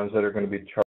stewards are the ones that are going to be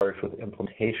charged with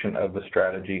implementation of the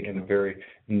strategy in the very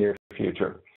near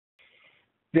future.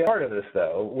 The part of this,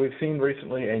 though, we've seen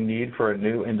recently a need for a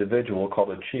new individual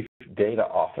called a Chief Data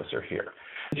Officer here.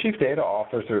 The Chief Data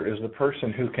Officer is the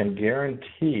person who can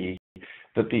guarantee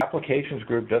that the applications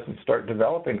group doesn't start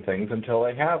developing things until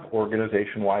they have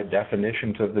organization-wide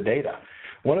definitions of the data.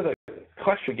 One of the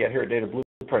questions we get here at Data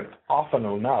Blueprint often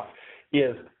enough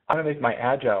is, I'm going to make my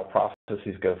agile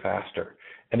processes go faster.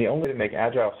 And the only way to make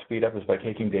agile speed up is by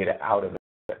taking data out of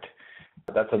it.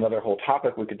 That's another whole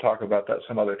topic. We could talk about that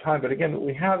some other time. But again, what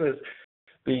we have is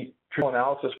the traditional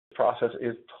analysis process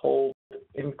is told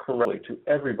incorrectly to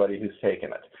everybody who's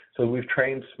taken it. So we've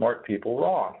trained smart people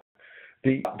wrong.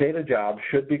 The data job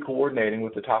should be coordinating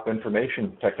with the top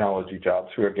information technology jobs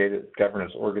through a data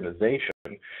governance organization.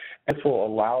 This will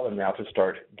allow them now to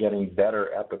start getting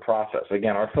better at the process.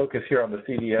 Again, our focus here on the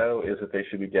CDO is that they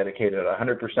should be dedicated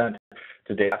 100%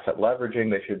 to data asset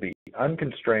leveraging. They should be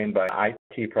unconstrained by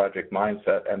IT project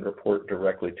mindset and report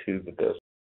directly to the business.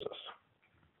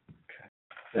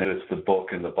 And it's the book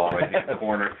in the bottom right hand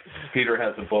corner. Peter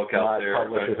has a book out there.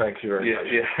 Publisher, thank you very much.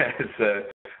 Yeah, it's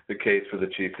the case for the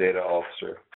Chief Data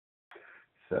Officer.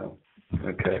 So,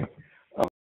 okay.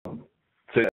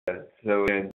 So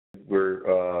and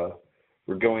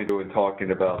we're going through and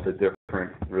talking about the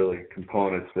different really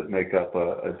components that make up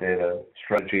a data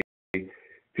strategy.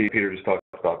 Peter just talked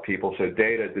about people. So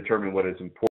data, determine what is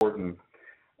important.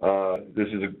 This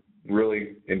is a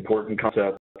really important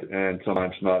concept and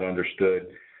sometimes not understood.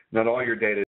 Not all your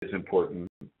data is important.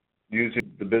 Using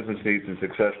the business needs and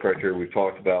success criteria we've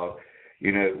talked about,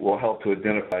 will help to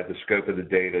identify the scope of the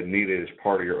data needed as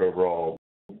part of your overall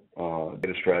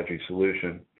data strategy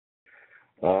solution.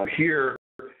 Here,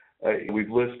 we've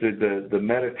listed the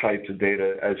meta types of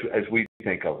data as we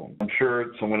think of them. I'm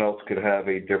sure someone else could have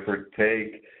a different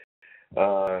take,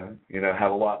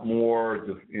 have a lot more,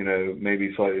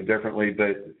 maybe slightly differently,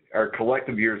 but our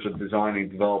collective years of designing,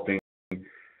 developing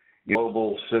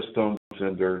global systems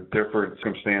and their different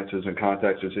circumstances and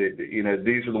contexts,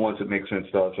 these are the ones that make sense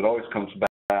to us. It always comes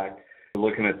back to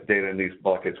looking at the data in these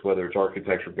buckets, whether it's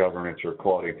architecture, governance, or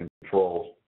quality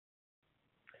controls.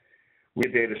 We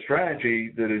have data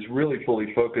strategy that is really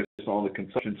fully focused on the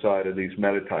consumption side of these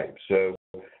meta types. So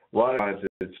a lot of times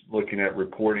it's looking at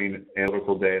reporting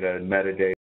analytical data and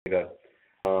metadata,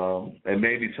 and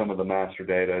maybe some of the master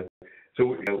data.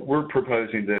 So we're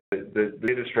proposing that the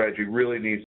data strategy really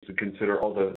needs to consider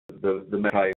all the meta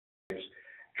types,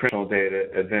 traditional data,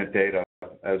 event data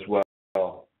as well.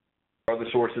 Are the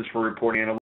sources for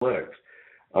reporting analytics?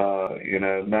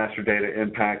 Master data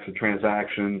impacts of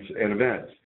transactions and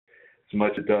events as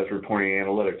much as it does reporting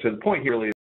analytics. So the point here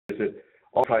really is that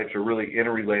all types are really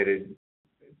interrelated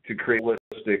to create a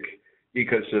holistic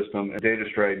ecosystem, and data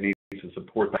strategy needs to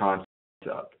support the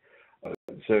concept.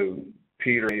 So,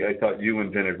 Peter, I thought you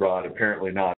invented ROD.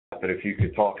 Apparently not, but if you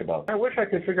could talk about that. I wish I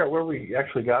could figure out where we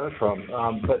actually got it from,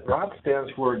 but ROD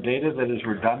stands for data that is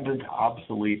redundant,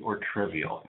 obsolete, or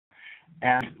trivial.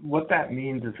 And what that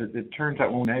means is that it turns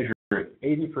out when we measure it,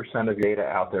 80% of data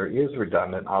out there is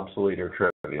redundant, obsolete, or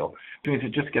trivial, which means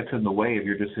it just gets in the way of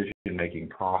your decision-making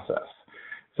process.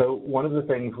 So one of the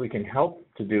things we can help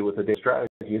to do with the data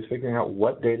strategy is figuring out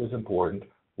what data is important,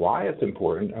 why it's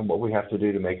important, and what we have to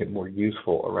do to make it more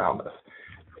useful around us.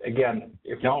 Again,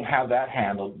 if you don't have that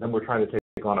handled, then we're trying to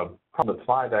take on a problem that's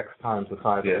 5x times the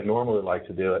size that we normally like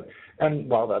to do it. And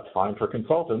while that's fine for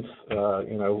consultants,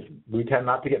 you know, we tend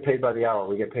not to get paid by the hour.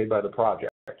 We get paid by the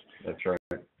project. That's right.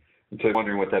 And so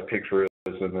wondering what that picture is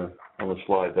on the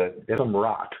slide. It's some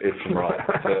rock. It's some rock.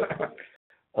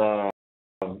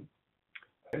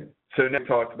 So now we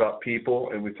talked about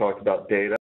people and we talked about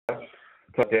data,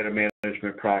 data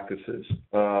management practices.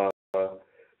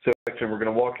 So actually, we're going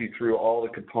to walk you through all the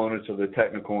components of the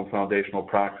technical and foundational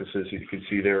practices you can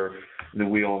see there in the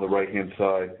wheel on the right-hand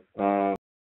side.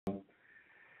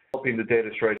 Helping the data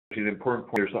strategy, the important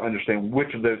point is to understand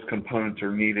which of those components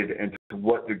are needed and to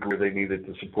what degree they needed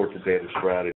to support the data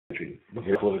strategy.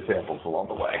 Here's little examples along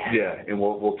the way. Yeah, and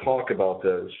we'll talk about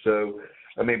those. So,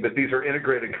 I mean, but these are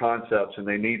integrated concepts and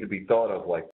they need to be thought of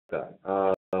like that.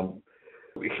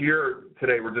 Here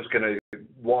today, we're just going to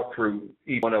walk through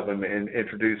each one of them and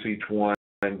introduce each one.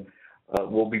 And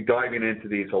we'll be diving into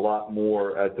these a lot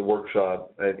more at the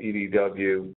workshop at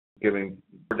EDW, giving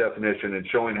more definition and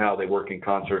showing how they work in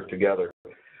concert together.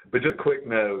 But just a quick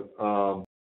note,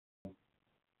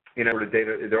 you know,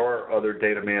 there are other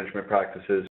data management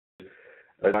practices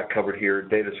not covered here.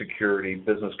 Data security,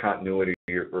 business continuity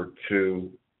are two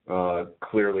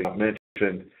clearly not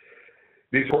mentioned.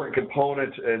 These important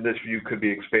components and this view could be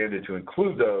expanded to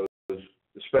include those,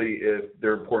 especially if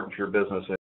they're important to your business,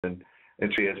 and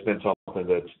it's been something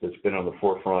that's been on the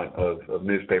forefront of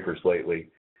newspapers lately.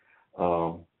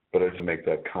 But I just make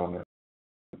that comment.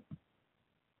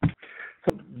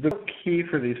 So the key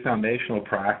for these foundational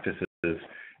practices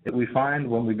that we find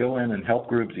when we go in and help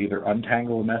groups either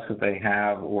untangle a mess that they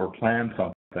have or plan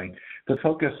something, to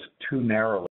focus too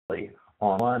narrowly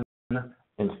on one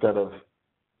instead of,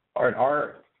 or in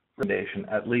our recommendation,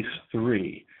 at least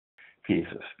 3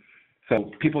 pieces.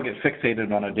 So people get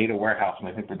fixated on a data warehouse and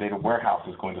they think the data warehouse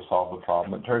is going to solve the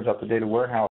problem. It turns out the data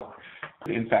warehouse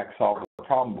in fact solve the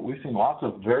problem, but we've seen lots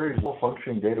of very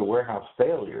well-functioning data warehouse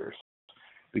failures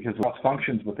because it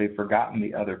functions, but they've forgotten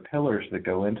the other pillars that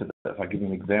go into this. I'll give you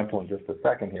an example in just a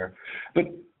second here. But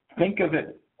think of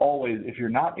it always, if you're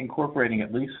not incorporating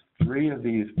at least 3 of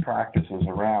these practices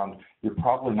around, you're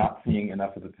probably not seeing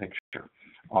enough of the picture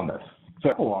on this. So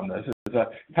on this is a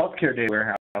healthcare data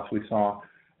warehouse we saw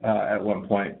at one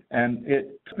point, and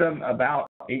it took them about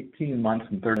 18 months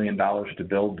and $30 million to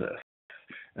build this.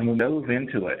 And we dove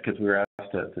into it because we were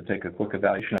asked to take a quick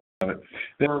evaluation of it.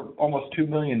 There were almost 2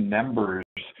 million members,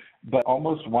 but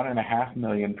almost 1.5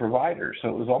 million providers. So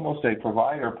it was almost a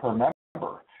provider per member.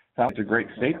 Sounds like a great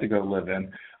state to go live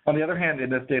in. On the other hand, in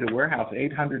this data warehouse,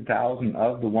 800,000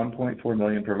 of the 1.4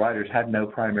 million providers had no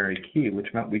primary key, which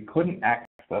meant we couldn't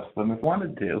access them if we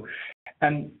wanted to.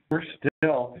 And we're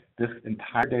still, this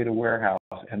entire data warehouse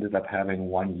ended up having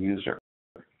 1 user.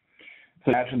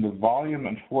 So imagine the volume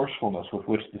and forcefulness with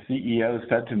which the CEO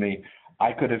said to me,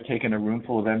 I could have taken a room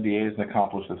full of MBAs and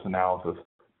accomplished this analysis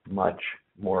much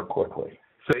more quickly.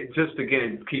 So just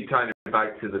again, keep tying it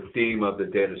back to the theme of the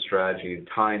data strategy and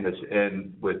tying this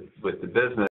in with the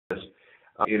business.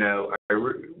 You know,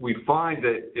 we find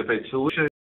that if a solution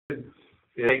is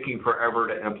taking forever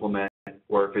to implement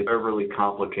or if it's overly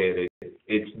complicated,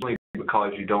 it's only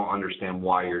because you don't understand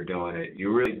why you're doing it.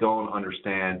 You really don't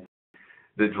understand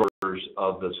the drivers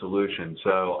of the solution.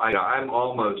 So I'm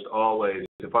almost always,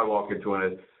 if I walk into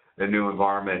a new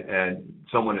environment and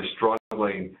someone is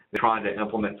struggling, trying to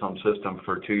implement some system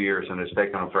for 2 years and it's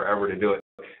taken them forever to do it,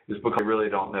 it's because they really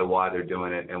don't know why they're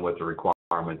doing it and what the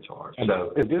requirements are. And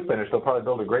so if they do finish, they'll probably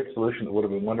build a great solution that would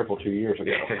have been wonderful 2 years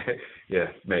ago. Yeah,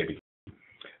 maybe.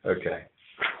 Okay.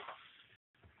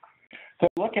 So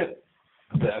look at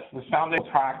this foundational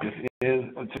practice is,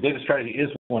 data strategy is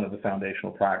one of the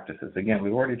foundational practices. Again,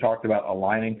 we've already talked about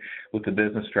aligning with the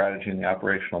business strategy and the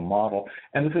operational model,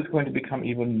 and this is going to become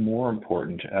even more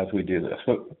important as we do this.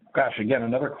 But gosh, again,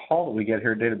 another call that we get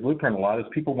here at Data Blueprint a lot is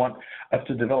people want us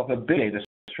to develop a big data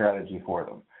strategy for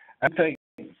them. I'd say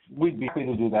we'd be happy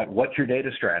to do that. What's your data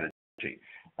strategy?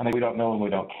 And we don't know and we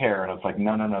don't care. And it's like,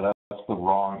 no, that's the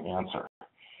wrong answer.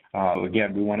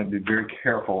 Again, we want to be very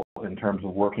careful in terms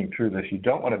of working through this. You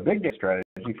don't want a big data strategy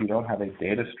if you don't have a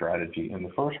data strategy in the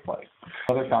first place.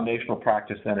 Another foundational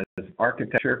practice then is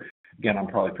architecture. Again, I'm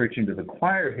probably preaching to the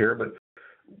choir here, but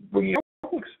when you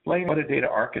explain what a data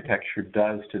architecture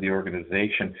does to the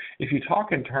organization, if you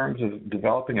talk in terms of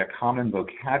developing a common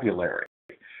vocabulary,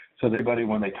 so that everybody,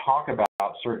 when they talk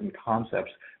about certain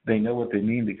concepts, they know what they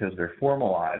mean because they're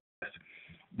formalized.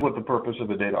 What the purpose of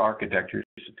a data architecture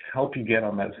is to help you get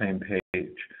on that same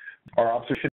page. Our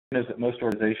observation is that most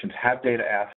organizations have data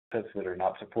assets that are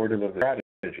not supportive of their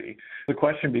strategy. The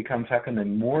question becomes, how can they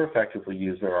more effectively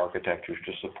use their architectures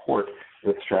to support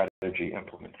the strategy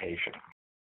implementation?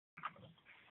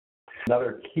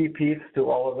 Another key piece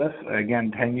to all of this,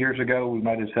 again, 10 years ago, we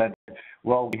might have said,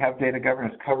 well, we have data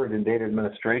governance covered in data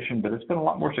administration, but it's been a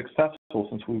lot more successful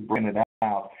since we've broken it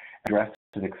out and addressed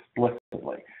it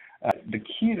explicitly. The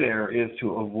key there is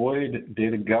to avoid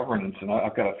data governance, and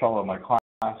I've got a fellow in my class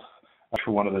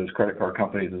for one of those credit card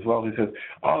companies as well who says,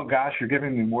 oh gosh, you're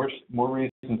giving me more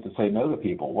reasons to say no to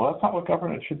people. Well, that's not what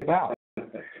governance should be about.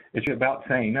 It's about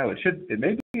saying no. It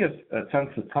may be a sense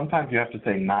that sometimes you have to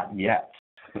say not yet.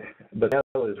 But that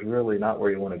is really not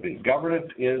where you want to be.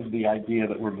 Governance is the idea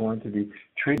that we're going to be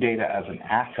treating data as an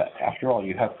asset. After all,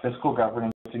 you have fiscal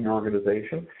governance in your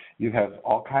organization. You have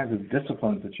all kinds of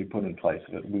disciplines that you put in place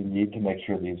that we need to make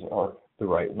sure these are the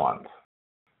right ones.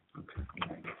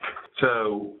 Okay.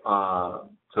 So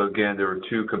again, there are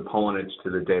two components to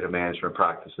the data management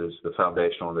practices, the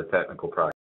foundational and the technical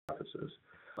practices.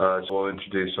 So we'll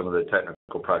introduce some of the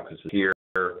technical practices here.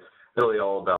 Really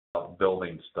all about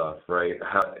building stuff, right?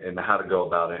 How to go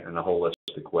about it in a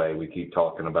holistic way. We keep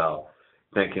talking about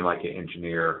thinking like an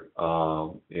engineer,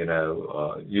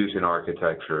 using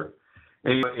architecture.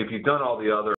 And if you've done all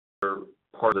the other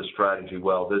part of the strategy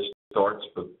well, this starts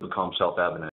to become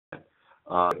self-evident.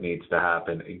 It needs to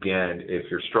happen. Again, if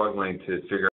you're struggling to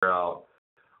figure out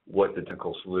what the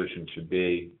technical solution should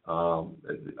be,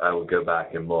 I would go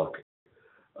back and look.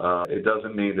 It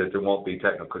doesn't mean that there won't be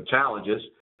technical challenges.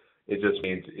 It just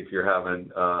means if you're having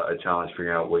a challenge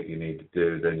figuring out what you need to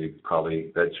do, then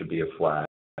that should be a flag.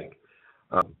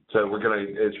 So we're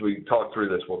going to, as we talk through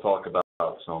this, we'll talk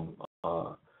about some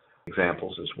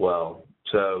examples as well.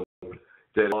 So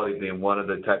data quality being one of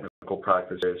the technical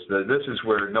practices. This is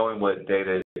where knowing what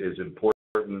data is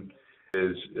important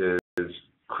is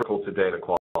critical to data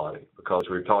quality, because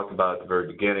we talked about at the very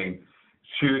beginning,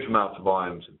 huge amounts of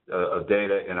volumes of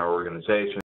data in our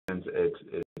organizations. It's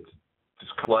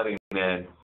just flooding in,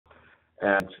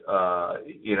 and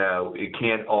it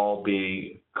can't all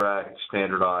be correct,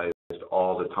 standardized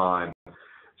all the time.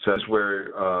 So that's where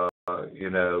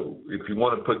if you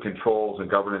want to put controls and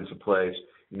governance in place,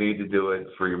 you need to do it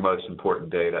for your most important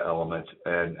data elements,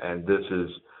 and this is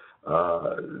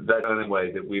the only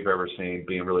way that we've ever seen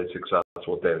being really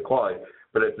successful with data quality.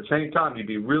 But at the same time, you'd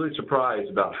be really surprised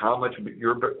about how much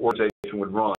your organization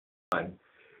would run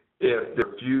if there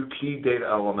are a few key data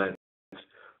elements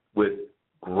with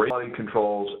great quality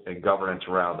controls and governance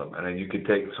around them. And then you could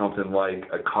take something like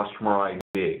a customer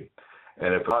ID.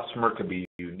 And if a customer can be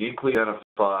uniquely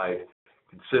identified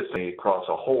consistently across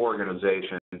a whole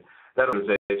organization, that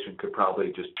organization could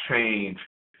probably just change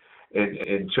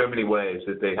in so many ways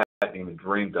that they hadn't even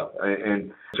dreamed of.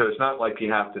 And so it's not like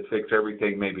you have to fix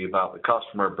everything maybe about the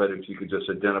customer, but if you could just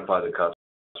identify the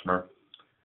customer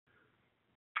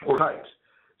or types.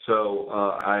 So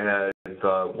I had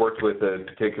worked with a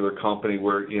particular company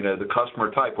where, the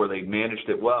customer type, where they managed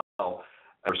it well,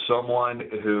 or someone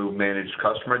who managed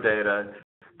customer data,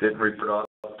 didn't report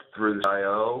up through the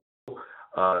IO,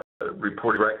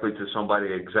 report directly to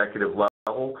somebody at executive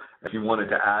level. If you wanted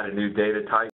to add a new data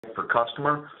type for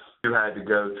customer, you had to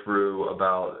go through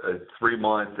about a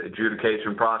 3-month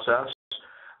adjudication process,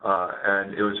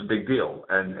 and it was a big deal.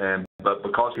 But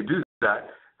because you do that,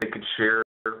 they could share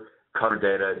customer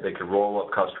data, they could roll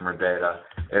up customer data,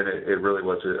 and it really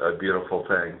was a beautiful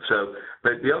thing. So,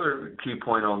 but the other key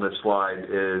point on this slide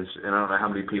is, and I don't know how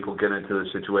many people get into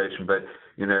this situation, but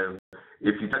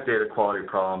if you have data quality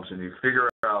problems and you figure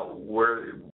out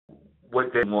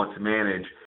what data you want to manage,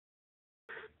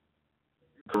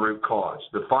 the root cause.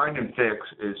 The find and fix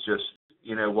is just,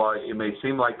 while it may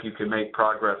seem like you can make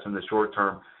progress in the short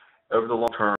term, over the long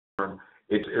term,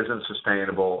 it isn't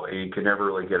sustainable, and you can never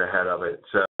really get ahead of it.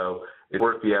 So it's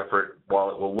worth the effort. While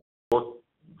it will look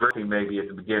very maybe at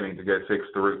the beginning to go fix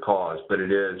the root cause, but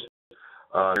it is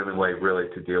the only way really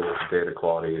to deal with the data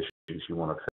quality issues you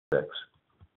want to fix.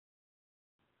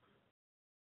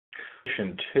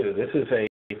 This is a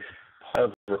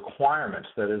of requirements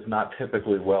that is not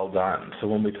typically well done. So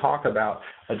when we talk about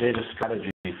a data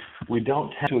strategy, we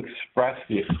don't tend to express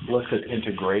the explicit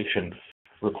integration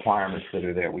requirements that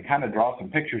are there. We kind of draw some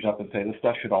pictures up and say this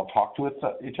stuff should all talk to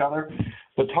each other,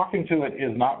 but talking to it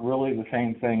is not really the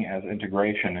same thing as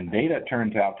integration. And data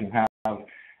turns out to have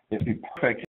it be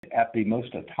perfect at the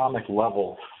most atomic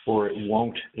level, or it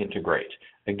won't integrate.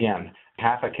 Again,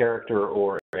 half a character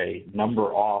or a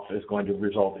number off is going to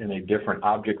result in a different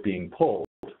object being pulled.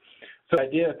 So the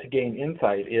idea to gain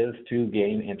insight is to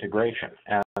gain integration.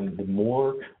 And the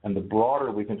more and the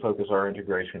broader we can focus our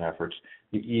integration efforts,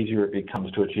 the easier it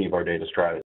becomes to achieve our data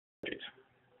strategies.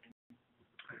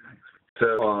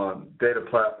 So data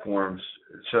platforms,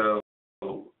 so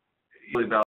really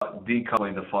about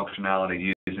decoupling the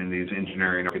functionality using these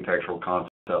engineering architectural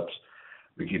concepts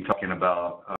we keep talking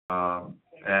about.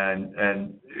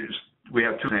 And we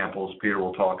have two examples Peter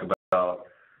will talk about,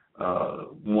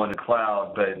 one in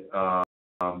cloud,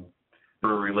 but they're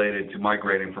related to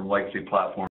migrating from legacy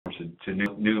platforms to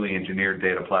newly engineered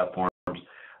data platforms.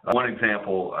 One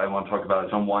example I want to talk about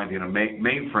is unwinding a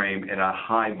mainframe in a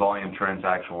high volume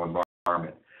transactional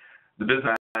environment. The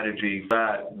business strategy for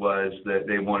that was that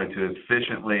they wanted to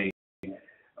efficiently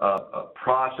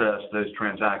process those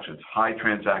transactions, high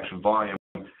transaction volume.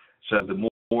 So the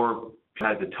more people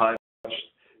had to touch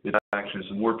the transactions,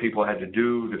 the more people had to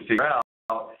do to figure out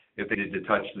if they needed to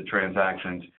touch the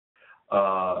transactions,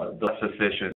 the less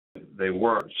efficient they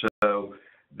were. So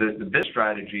the business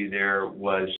strategy there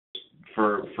was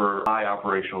for high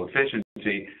operational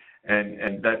efficiency,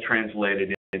 and that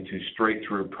translated into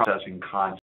straight-through processing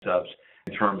concepts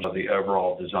in terms of the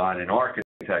overall design and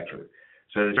architecture.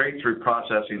 So the straight-through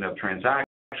processing of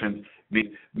transactions means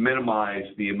minimize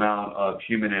the amount of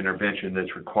human intervention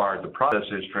that's required to process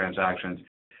those transactions.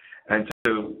 And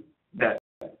so that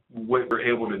what we're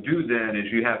able to do then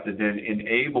is you have to then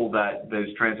enable those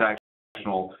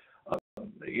transactional,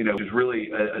 which is really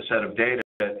a set of data.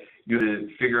 You have to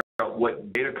figure out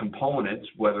what data components,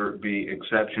 whether it be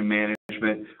exception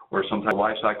management or some type of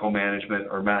lifecycle management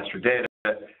or master data,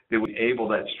 that would enable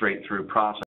that straight-through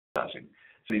processing.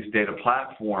 So these data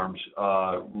platforms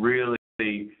really,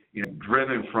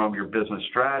 driven from your business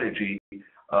strategy,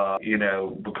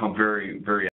 become very,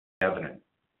 very evident.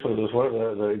 So one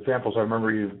of the examples I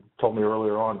remember you told me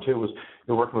earlier on too was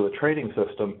you're working with a trading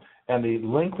system, and the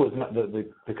link was not, the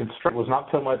constraint was not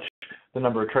so much the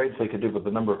number of trades they could do, but the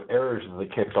number of errors that they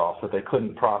kicked off that they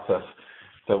couldn't process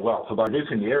so well. So by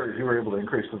reducing the errors, you were able to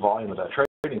increase the volume of that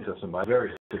trading system by a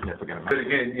very significant amount. But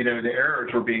again, the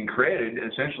errors were being created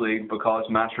essentially because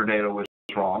master data was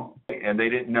wrong, and they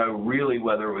didn't know really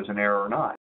whether it was an error or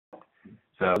not.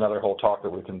 So another whole talk that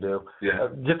we can do. Yeah.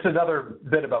 Just another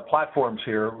bit about platforms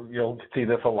here. You'll see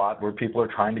this a lot where people are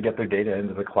trying to get their data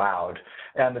into the cloud.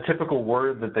 And the typical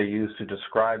word that they use to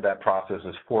describe that process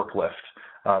is forklift.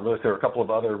 Lewis, there are a couple of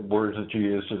other words that you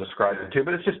use to describe it too,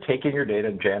 but it's just taking your data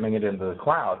and jamming it into the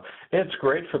cloud. It's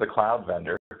great for the cloud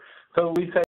vendor. So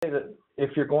we say that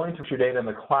if you're going to put your data in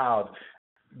the cloud,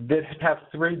 that have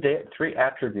three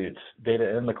attributes,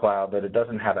 data in the cloud, that it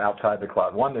doesn't have outside the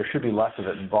cloud. One, there should be less of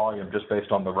it in volume just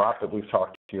based on the ROT that we've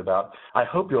talked to you about. I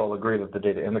hope you all agree that the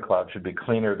data in the cloud should be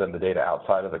cleaner than the data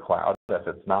outside of the cloud. If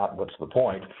it's not, what's the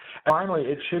point? And finally,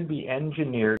 it should be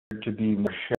engineered to be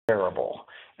more shareable.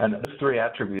 And those three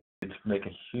attributes make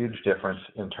a huge difference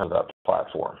in terms of that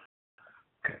platform.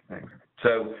 Okay, thanks.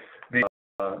 So the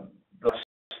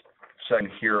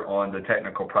second here on the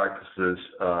technical practices,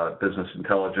 business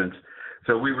intelligence.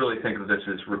 So we really think of this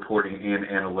as reporting and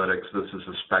analytics. This is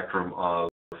a spectrum of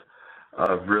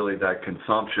really that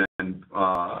consumption.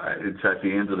 It's at the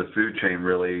end of the food chain,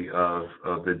 really, of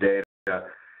the data.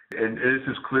 And this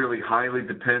is clearly highly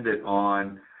dependent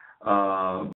on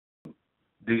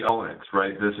the elements,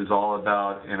 right? This is all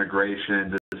about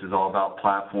integration. This is all about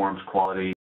platforms,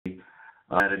 quality,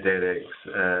 metadata.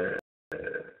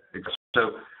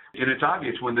 So and it's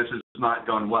obvious when this is not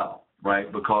done well, right?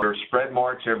 Because there are spread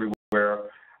marks everywhere,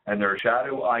 and there are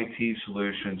shadow IT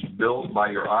solutions built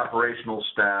by your operational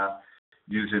staff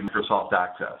using Microsoft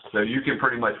Access. So you can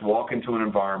pretty much walk into an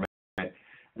environment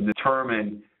and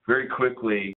determine very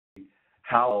quickly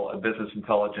how a business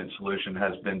intelligence solution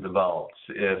has been developed.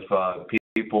 If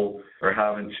people are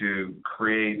having to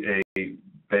create a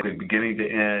basically beginning to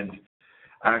end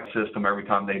access system every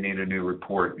time they need a new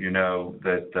report, you know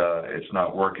that it's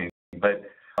not working. But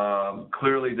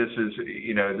clearly, this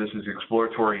is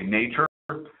exploratory in nature.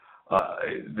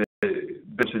 The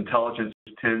business intelligence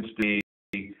tends to be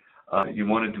you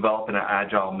want to develop in an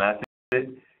agile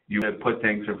method. You want to put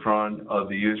things in front of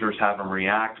the users, have them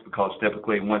react, because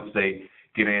typically once they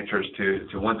get answers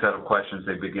to one set of questions,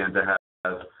 they begin to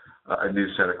have a new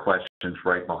set of questions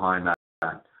right behind that.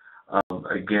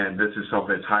 again, this is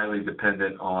something that's highly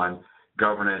dependent on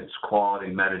governance,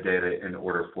 quality, metadata in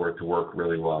order for it to work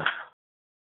really well.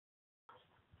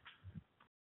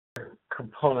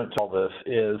 Component to all this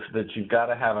is that you've got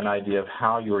to have an idea of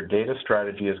how your data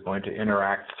strategy is going to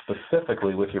interact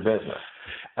specifically with your business.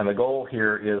 And the goal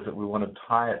here is that we want to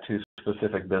tie it to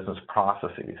specific business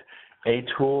processes. A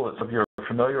tool that some of you are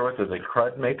familiar with is a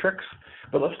CRUD matrix,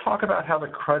 but let's talk about how the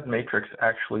CRUD matrix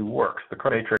actually works. The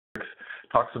CRUD matrix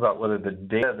talks about whether the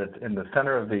data that's in the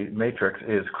center of the matrix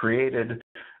is created,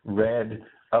 read,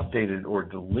 updated, or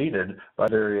deleted by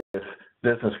various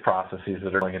business processes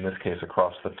that are going, in this case,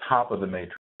 across the top of the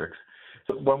matrix.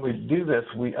 So when we do this,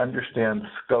 we understand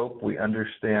scope, we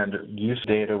understand use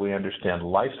data, we understand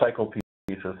lifecycle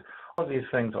pieces. All of these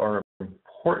things are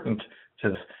important to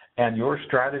this, and your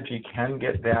strategy can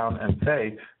get down and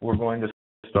say, we're going to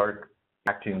start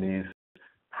acting these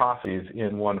processes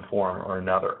in one form or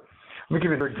another. Let me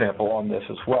give you an example on this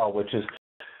as well, which is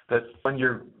that when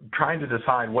you're trying to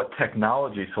decide what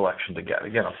technology selection to get,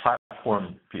 again, a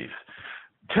platform piece,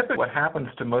 typically what happens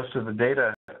to most of the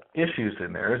data issues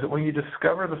in there is that when you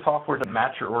discover the software that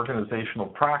match your organizational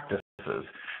practices,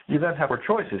 you then have more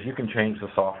choices. You can change the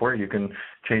software, you can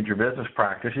change your business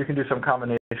practice, you can do some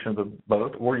combination of the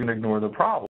both, or you can ignore the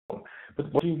problem.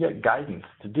 But where do you get guidance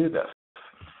to do this?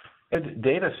 A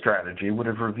data strategy would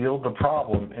have revealed the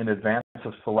problem in advance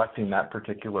of selecting that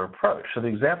particular approach. So the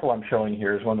example I'm showing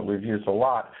here is one that we've used a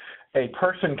lot. A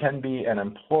person can be an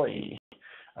employee.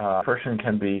 A person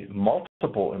can be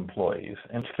multiple employees.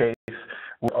 In this case,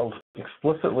 we're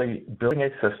explicitly building a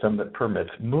system that permits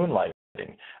moonlighting,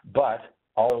 but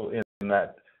also in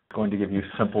that it's going to give you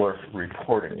simpler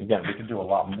reporting. Again, we can do a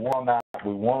lot more on that.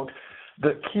 We won't.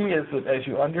 The key is that as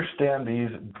you understand these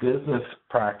business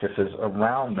practices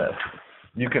around this,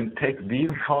 you can take these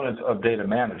components of data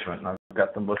management, and I've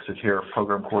got them listed here: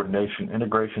 program coordination,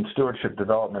 integration, stewardship,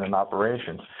 development, and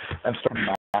operations, and start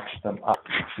to match them up.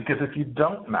 Because if you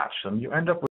don't match them, you end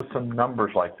up with some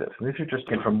numbers like this. And these are just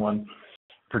from one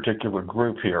particular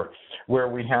group here, where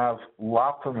we have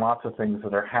lots and lots of things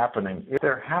that are happening. If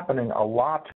they're happening a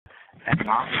lot and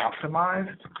not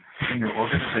optimized, then your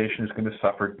organization is going to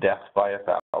suffer death by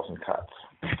 1,000 cuts.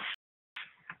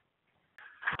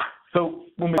 So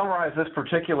when we summarize this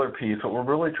particular piece, what we're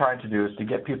really trying to do is to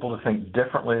get people to think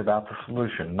differently about the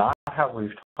solution, not how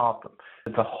we've taught them.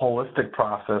 It's a holistic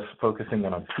process focusing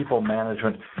on people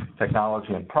management,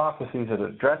 technology, and processes that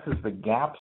addresses the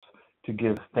gaps to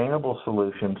give sustainable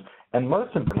solutions, and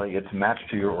most importantly, it's matched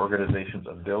to your organization's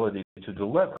ability to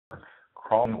deliver.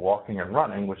 Crawling, walking, and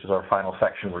running, which is our final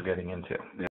section we're getting into.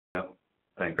 Yeah,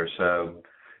 thank you. So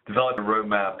develop a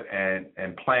roadmap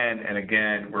and plan, and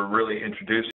again, we're really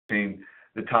introducing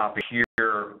the topic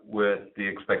here with the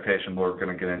expectation we're going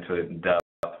to get into it in depth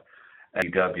at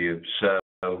EW.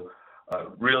 So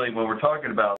really, when we're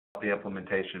talking about the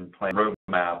implementation plan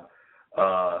roadmap,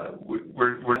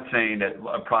 we're not saying that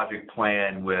a project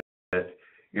plan with the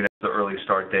early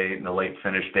start date and the late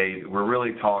finish date. We're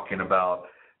really talking about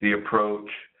the approach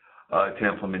to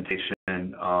implementation,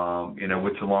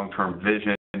 what's the long-term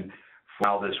vision for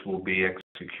how this will be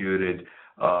executed,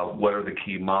 what are the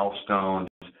key milestones.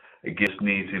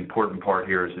 The important part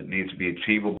here is it needs to be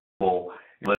achievable,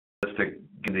 realistic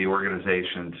in the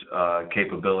organization's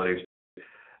capabilities.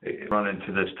 Run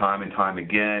into this time and time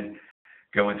again,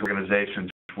 go into organizations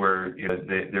where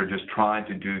they're just trying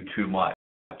to do too much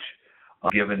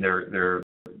given their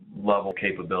level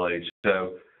capabilities.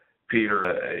 So Peter,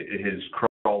 his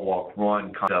crawl, walk,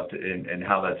 run concept and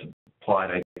how that's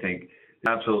applied, I think, is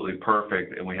absolutely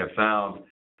perfect. And we have found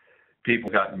people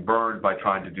have gotten burned by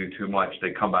trying to do too much.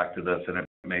 They come back to this, and it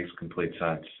makes complete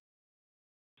sense.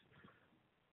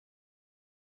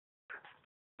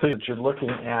 So you're looking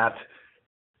at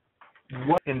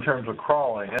what in terms of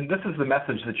crawling, and this is the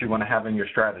message that you want to have in your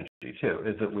strategy too,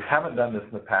 is that we haven't done this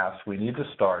in the past. We need to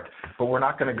start, but we're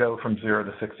not going to go from 0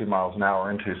 to 60 miles an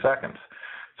hour in 2 seconds.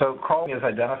 So crawling is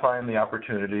identifying the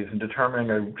opportunities and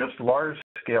determining a just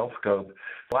large-scale scope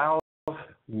allows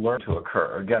learning to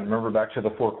occur. Again, remember back to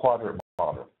the 4-quadrant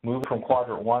model. Move from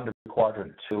quadrant 1 to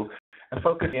quadrant 2 and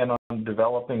focus in on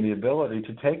developing the ability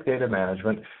to take data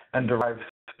management and derive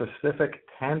specific,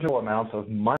 tangible amounts of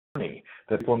money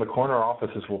that people in the corner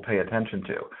offices will pay attention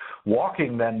to.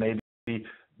 Walking then may be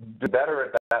better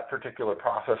at that particular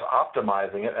process,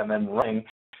 optimizing it, and then running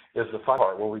is the fun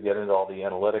part where we get into all the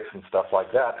analytics and stuff like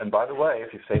that. And by the way,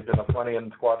 if you've saved enough money in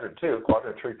quadrant 2,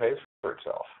 quadrant 3 pays for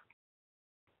itself.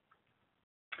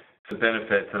 The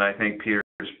benefits, and I think Peter's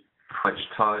much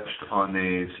touched on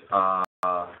these. And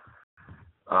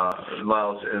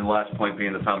the last point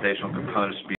being the foundational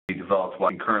components to be developed developed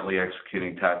while currently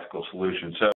executing tactical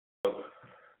solutions. So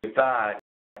with that,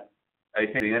 I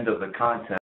think the end of the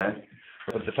content.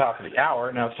 At the top of the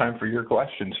hour, now it's time for your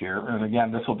questions here. And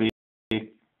again, this will be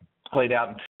played out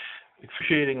in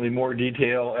excruciatingly more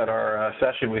detail at our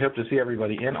session. We hope to see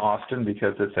everybody in Austin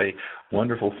because it's a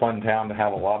wonderful, fun town to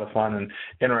have a lot of fun and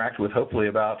interact with hopefully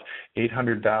about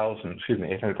 800 other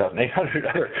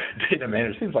data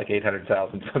managers. Seems like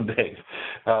 800,000 some days.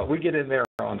 We get in there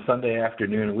on Sunday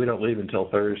afternoon and we don't leave until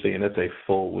Thursday, and it's a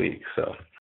full week. So,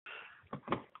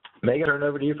 Megan, turn it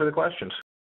over to you for the questions.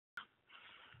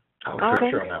 Sure on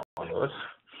that one, Louis.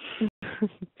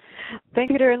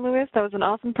 Thank you, Peter and Louis. That was an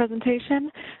awesome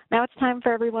presentation. Now it's time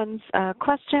for everyone's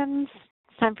questions.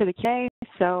 It's time for the Q&A.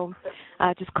 So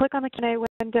just click on the Q&A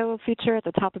window feature at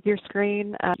the top of your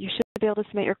screen. You should be able to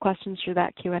submit your questions through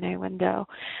that Q&A window.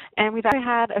 And we've actually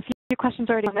had a few questions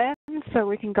already come in, so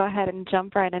we can go ahead and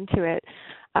jump right into it.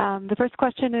 The first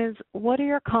question is, what are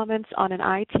your comments on an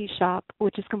IT shop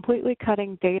which is completely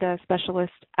cutting data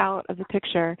specialists out of the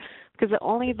picture because the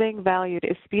only thing valued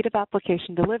is speed of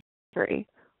application delivery?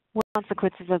 What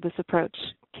consequences of this approach?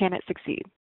 Can it succeed?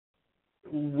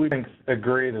 We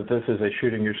agree that this is a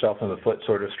shooting yourself in the foot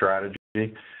sort of strategy.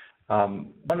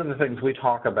 One of the things we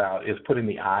talk about is putting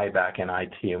the I back in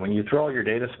IT. And when you throw all your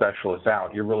data specialists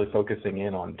out, you're really focusing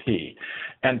in on T.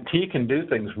 And T can do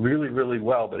things really, really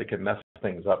well, but it can mess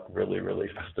things up really, really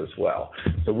fast as well.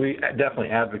 So we definitely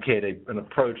advocate an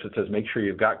approach that says make sure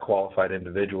you've got qualified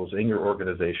individuals in your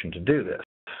organization to do this.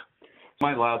 Am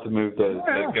I allowed to move go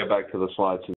back to the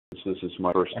slides since this is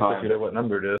my first time? You know what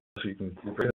number it is, so you can.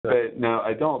 But no,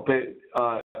 I don't. But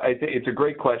I think it's a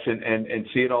great question, and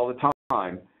see it all the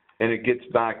time. And it gets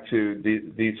back to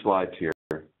these slides here.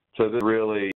 So this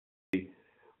really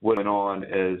what went on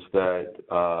is that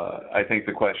I think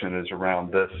the question is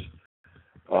around this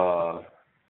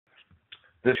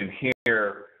this in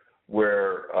here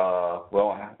where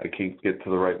well, I can't get to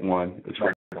the right one. It's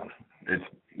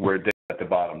where it's at the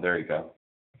bottom. There you go.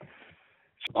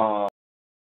 I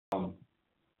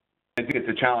think it's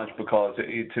a challenge because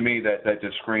to me that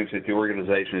just screams that the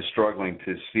organization is struggling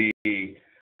to see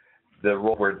the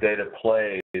role where data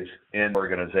plays in the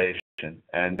organization.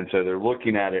 And so they're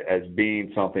looking at it as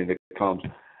being something that comes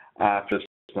after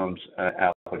systems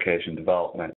application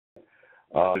development.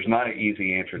 There's not an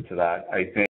easy answer to that.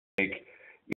 I think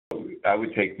I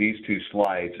would take these two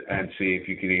slides and see if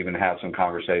you could even have some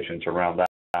conversations around that.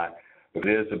 But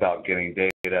it is about getting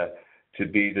data to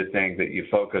be the thing that you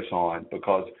focus on,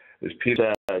 because as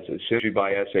Peter says, as soon as you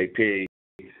buy SAP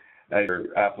as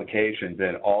your application,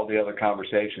 then all the other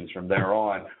conversations from there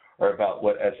on are about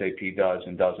what SAP does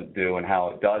and doesn't do and how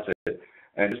it does it.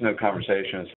 And there's no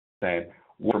conversation saying,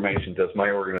 what information does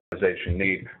my organization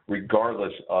need,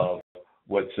 regardless of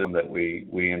what system that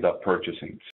we end up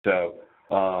purchasing. So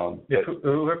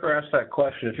whoever asked that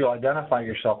question, if you'll identify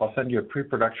yourself, I'll send you a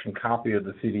pre-production copy of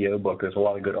the CDO book. There's a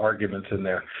lot of good arguments in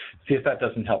there. See if that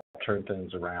doesn't help turn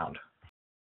things around.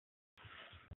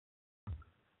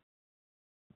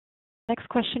 Next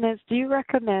question is, do you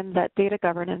recommend that data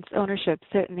governance ownership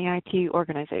sit in the IT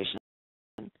organization?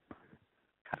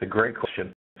 That's a great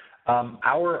question.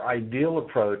 Our ideal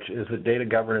approach is that data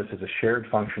governance is a shared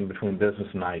function between business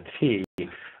and IT,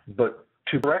 but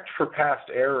to correct for past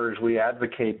errors, we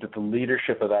advocate that the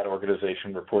leadership of that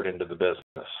organization report into the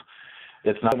business.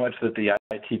 It's not so much that the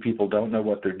IT people don't know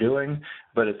what they're doing,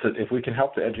 but it's that if we can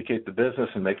help to educate the business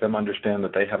and make them understand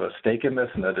that they have a stake in this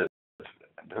and that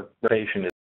the organization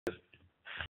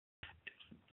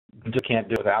just can't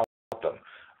do without them,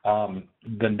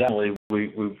 then definitely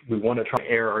we want to try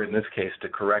error in this case to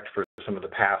correct for some of the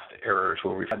past errors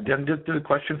where we've had. The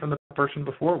question from the person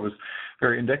before was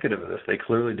very indicative of this. They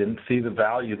clearly didn't see the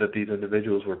value that these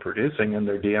individuals were producing, and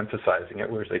they're de-emphasizing it,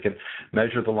 whereas they can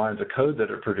measure the lines of code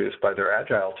that are produced by their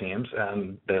agile teams,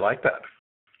 and they like that.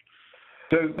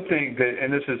 So one thing that,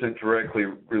 and this isn't directly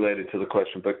related to the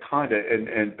question, but kind of,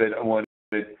 and that I wanted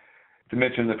to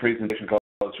mention in the presentation,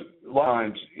 because a lot of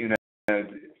times, you know,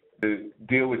 to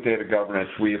deal with data governance,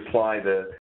 we apply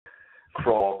the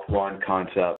crawl, run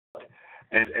concept,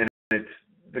 and it's,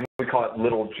 we call it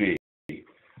little g.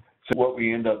 So what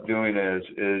we end up doing is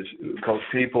because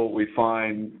people, we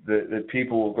find that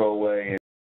people will go away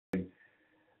and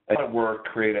at work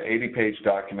create an 80-page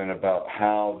document about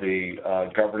how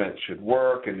the governance should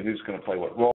work and who's going to play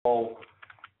what role,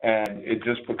 and it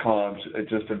just becomes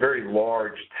just a very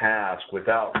large task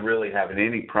without really having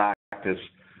any practice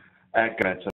at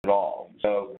governance at all.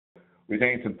 So we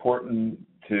think it's important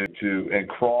and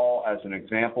crawl as an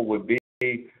example would be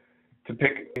to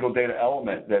pick a single data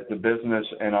element that the business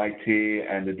and IT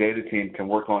and the data team can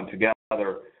work on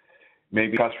together.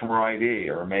 maybe customer ID,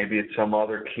 or maybe it's some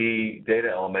other key data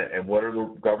element, and what are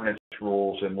the governance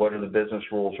rules and what are the business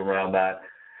rules around that,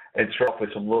 and start with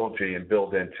some little g and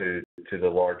build into the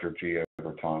larger G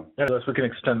over time. Yeah, so we can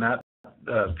extend that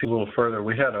a little further.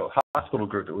 We had a hospital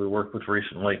group that we worked with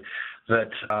recently that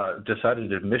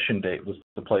decided admission date was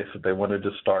the place that they wanted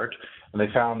to start, and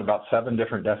they found about 7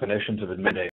 different definitions of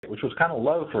admission date, which was kind of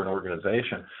low for an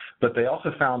organization. But they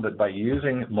also found that by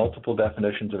using multiple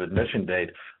definitions of admission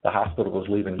date, the hospital was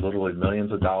leaving literally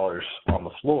millions of dollars on the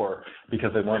floor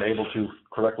because they weren't able to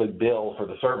correctly bill for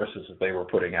the services that they were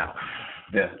putting out.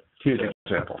 Yeah, huge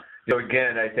example. So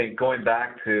again, I think going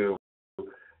back to,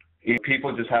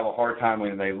 people just have a hard time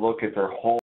when they look at their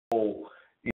whole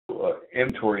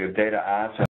inventory of data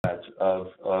assets of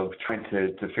trying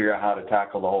to figure out how to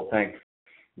tackle the whole thing.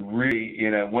 Really,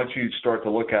 once you start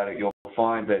to look at it, you'll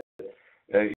find that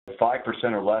 5%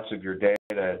 or less of your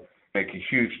data make a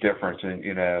huge difference in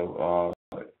your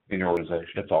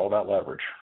organization. It's all about leverage.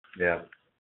 Yeah.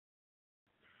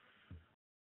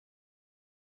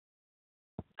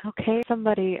 Okay,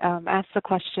 somebody asked the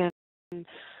question,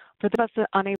 for those of us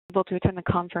unable to attend the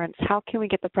conference, how can we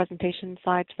get the presentation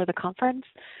slides for the conference?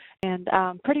 And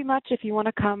pretty much if you want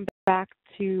to come back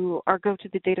to or go to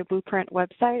the Data Blueprint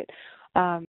website,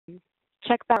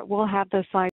 check that. We'll have the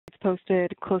slides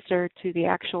posted closer to the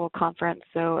actual conference,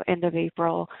 so end of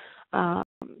April.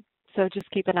 So just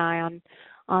keep an eye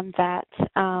on that.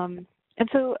 And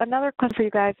so another question for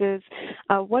you guys is,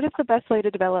 what is the best way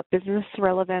to develop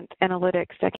business-relevant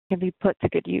analytics that can be put to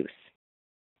good use?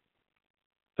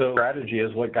 So strategy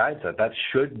is what guides it. That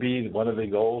should be one of the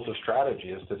goals of strategy,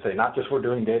 is to say not just we're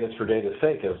doing data for data's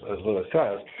sake, as Lewis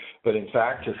says, but in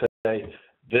fact to say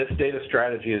this data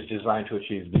strategy is designed to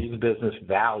achieve these business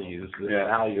values, this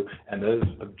value, and those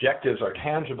objectives are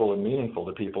tangible and meaningful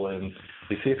to people in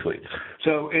the C-suites.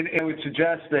 So, and I would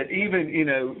suggest that even,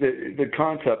 the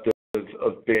concept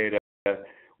of data,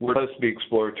 we're supposed to be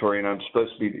exploratory, and I'm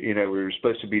supposed to be, we're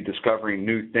supposed to be discovering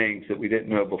new things that we didn't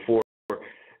know before.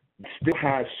 It still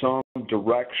has some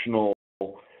directional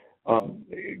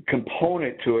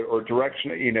component to it, or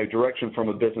direction from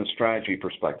a business strategy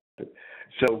perspective.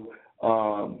 So,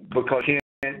 because you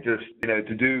can't just,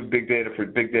 to do big data for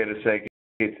big data's sake,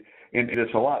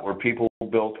 it's a lot where people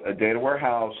built a data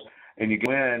warehouse, and you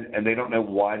go in and they don't know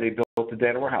why they built the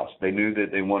data warehouse. They knew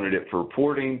that they wanted it for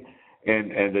reporting,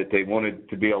 and that they wanted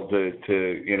to be able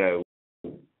to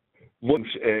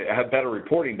have better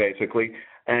reporting, basically.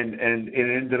 And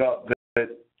it ended up that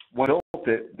when they built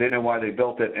it, they didn't know why they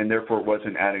built it, and therefore it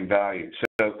wasn't adding value.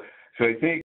 So I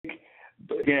think,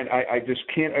 again, I just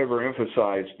can't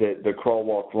overemphasize the crawl,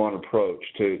 walk, run approach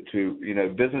to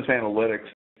business analytics,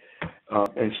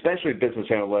 and especially business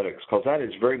analytics, because that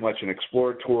is very much an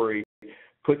exploratory,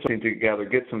 put something together,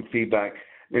 get some feedback.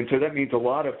 And so that means a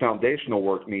lot of foundational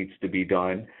work needs to be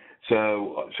done,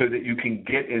 so that you can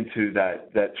get into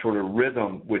that sort of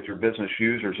rhythm with your business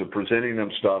users of presenting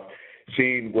them stuff,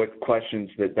 seeing what questions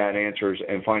that answers,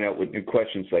 and find out what new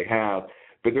questions they have.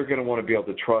 But they're going to want to be able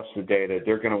to trust the data.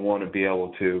 They're going to want to be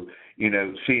able to,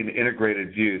 see an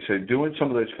integrated view. So doing some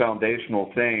of those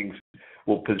foundational things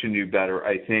will position you better,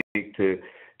 I think, to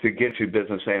get to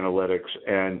business analytics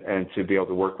and to be able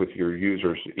to work with your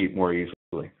users more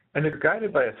easily. And if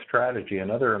guided by a strategy,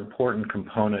 another important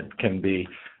component can be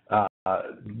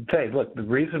say, look, the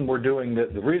reason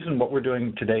what we're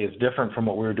doing today is different from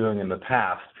what we were doing in the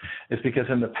past is because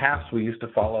in the past we used to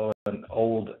follow an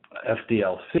old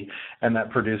SDLC, and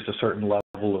that produced a certain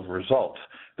level of results.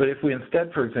 But if we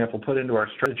instead, for example, put into our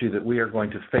strategy that we are going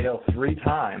to fail 3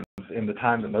 times in the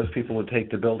time that most people would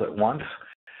take to build it once,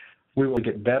 we will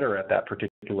get better at that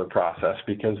particular process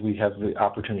because we have the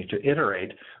opportunity to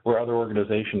iterate, where other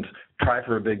organizations try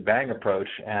for a big bang approach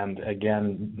and,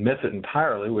 again, miss it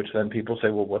entirely, which then people say,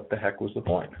 well, what the heck was the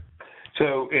point?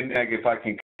 So, and if I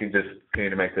can just continue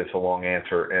to make this a long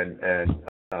answer, and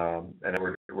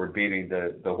we're beating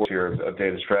the horse here of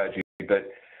data strategy, but,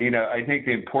 I think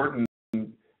the important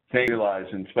thing to realize,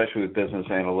 and especially with business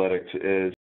analytics,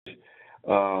 is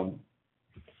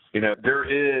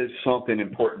there is something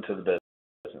important to the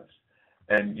business,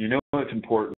 and it's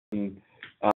important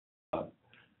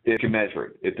if you measure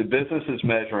it. If the business is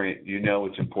measuring it,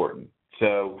 it's important.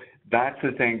 So that's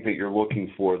the thing that you're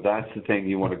looking for. That's the thing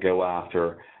you want to go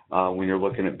after when you're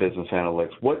looking at business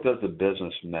analytics. What does the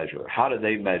business measure? How do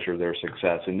they measure their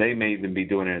success? And they may even be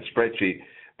doing it in a spreadsheet,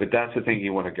 but that's the thing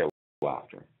you want to go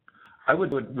after. I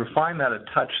would refine that a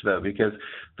touch, though, because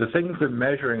the things they're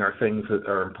measuring are things that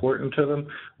are important to them.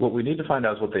 What we need to find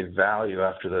out is what they value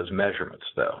after those measurements,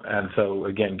 though. And so,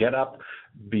 again, get up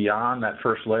beyond that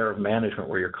first layer of management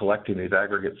where you're collecting these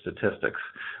aggregate statistics.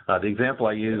 The example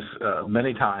I use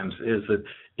many times is that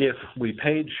if we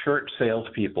paid shirt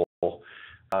salespeople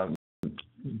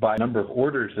by number of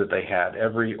orders that they had,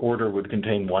 every order would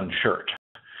contain one shirt,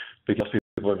 because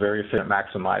people are very efficient at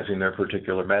maximizing their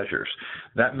particular measures.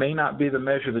 That may not be the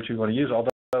measure that you want to use,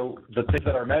 although the things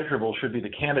that are measurable should be the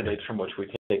candidates from which we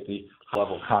take the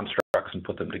high-level constructs and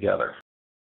put them together.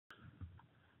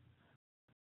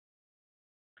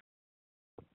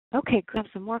 Okay, we have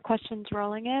some more questions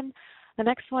rolling in. The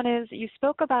next one is, you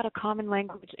spoke about a common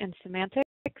language in semantics.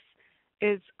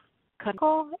 Is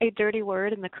canonical a dirty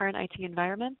word in the current IT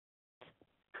environment?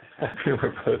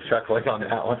 We're both chuckling on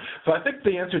that one. So I think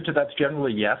the answer to that's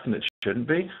generally yes, and it shouldn't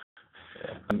be.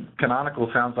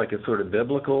 Canonical sounds like it's sort of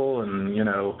biblical, and, you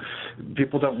know,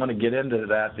 people don't want to get into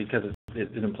that because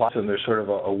it implies that there's sort of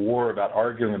a war about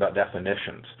arguing about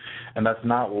definitions, and that's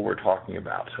not what we're talking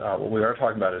about. What we are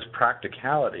talking about is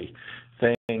practicality,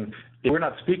 saying if we're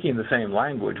not speaking the same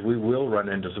language, we will run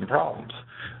into some problems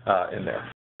in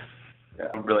there. Yeah,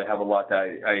 I don't really have a lot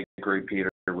that I agree, Peter,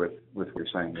 with what you're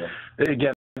saying. Yeah.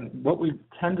 Again, what we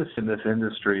tend to see in this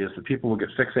industry is that people will get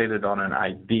fixated on an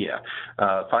idea.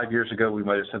 5 years ago, we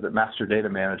might have said that master data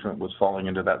management was falling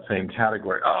into that same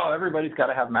category. Oh, everybody's got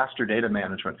to have master data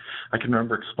management. I can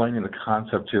remember explaining the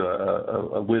concept to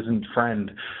a wizened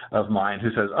friend of mine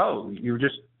who says, oh, you're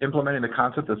just implementing the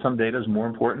concept that some data is more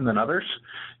important than others?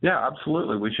 Yeah,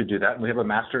 absolutely, we should do that. And we have a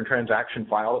master and transaction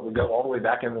file that would go all the way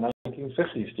back in the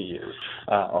 1950s to use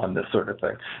on this sort of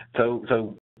thing.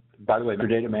 So by the way, master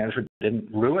data management didn't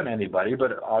ruin anybody,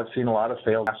 but I've seen a lot of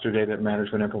failed master data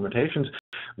management implementations.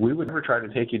 We would never try to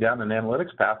take you down an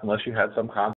analytics path unless you had some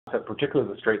concept,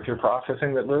 particularly the straight-through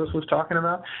processing that Lewis was talking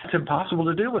about. It's impossible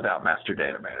to do without master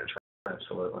data management.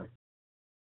 Absolutely.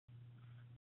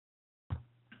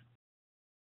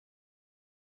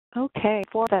 Okay,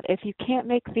 for that, if you can't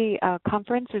make the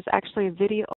conference, there's actually a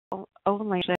video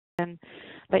only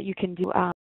that you can do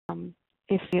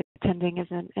if the attending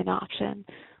isn't an option.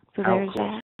 So there's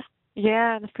that.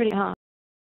 Yeah, that's pretty, Our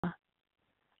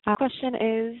question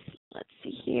is, let's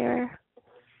see here,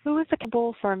 who is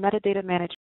accountable for metadata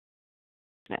management?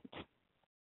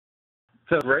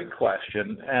 So great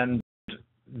question, and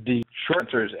the short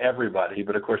answer is everybody,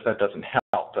 but of course that doesn't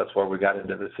help. That's why we got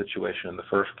into this situation in the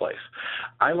first place.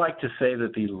 I like to say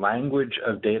that the language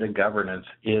of data governance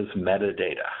is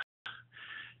metadata.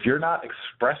 If you're not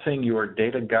expressing your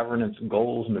data governance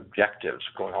goals and objectives,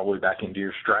 going all the way back into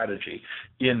your strategy,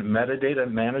 in metadata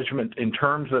management in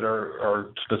terms that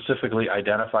are specifically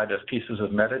identified as pieces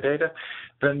of metadata,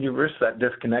 then you risk that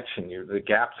disconnection. The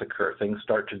gaps occur. Things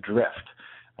start to drift.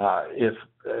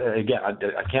 Again,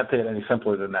 I can't say it any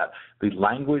simpler than that. The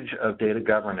language of data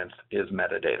governance is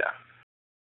metadata.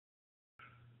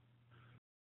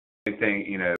 I think,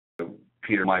 you know,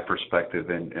 Peter, my perspective,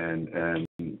 and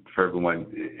for everyone,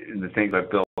 in the things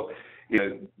I've built, you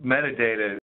know,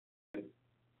 metadata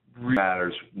really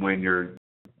matters when you're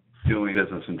doing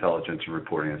business intelligence and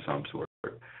reporting of some sort.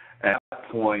 At that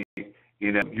point,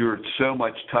 you know, you're so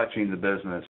much touching the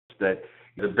business that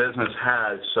the business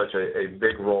has such a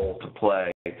big role to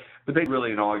play, but they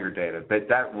really in all your data. But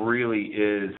that really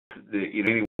is, in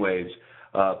many ways,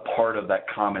 part of that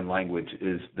common language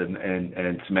is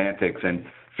and semantics and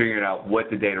figuring out what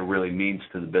the data really means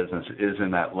to the business is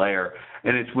in that layer.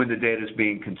 And it's when the data is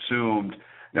being consumed.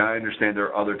 Now, I understand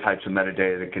there are other types of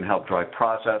metadata that can help drive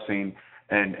processing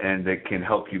and that can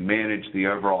help you manage the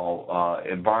overall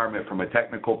environment from a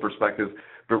technical perspective.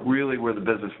 But really where the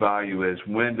business value is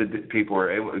when the people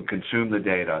are able to consume the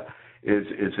data is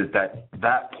at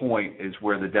that point is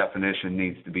where the definition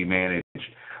needs to be managed.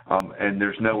 And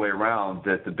there's no way around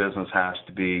that the business has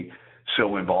to be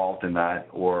so involved in that,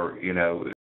 or, you know,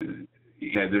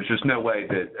 there's just no way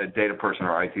that a data person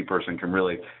or IT person can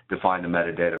really define the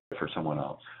metadata for someone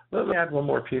else. Let me add one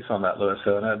more piece on that, Lewis.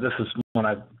 So this is one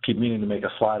I keep meaning to make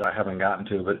a slide I haven't gotten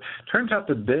to, but it turns out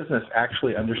the business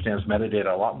actually understands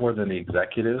metadata a lot more than the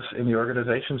executives in the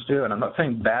organizations do. And I'm not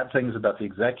saying bad things about the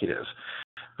executives,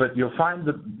 but you'll find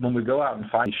that when we go out and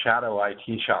find shadow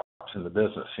IT shops in the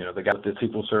business, you know, the guy with the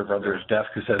SQL Server under his desk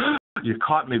who says, "You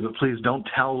caught me, but please don't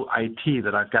tell IT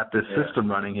that I've got this system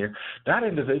running here." That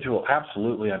individual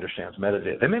absolutely understands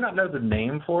metadata. They may not know the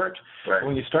name for it, but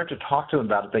when you start to talk to them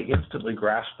about it, they instantly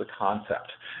grasp the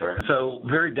concept. So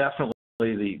very definitely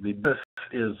the business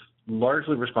is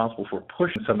largely responsible for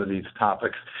pushing some of these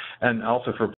topics and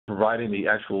also for providing the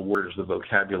actual words, the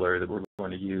vocabulary that we're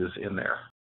going to use in there.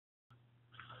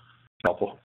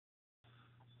 Helpful.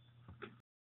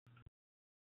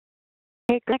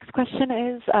 Okay, next question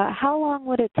is, how long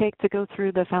would it take to go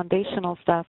through the foundational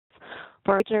stuff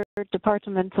for a major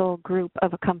departmental group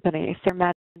of a company, say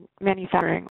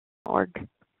manufacturing org?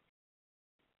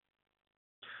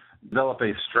 Develop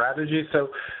a strategy. So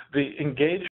the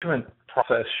engagement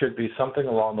process should be something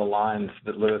along the lines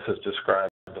that Lewis has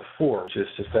described before, which is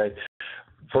to say,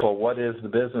 first of all, what is the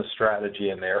business strategy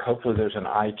in there? Hopefully there's an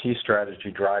IT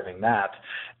strategy driving that.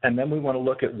 And then we want to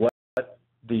look at what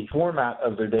the format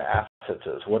of their data assets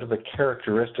is. What are the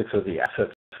characteristics of the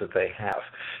assets that they have?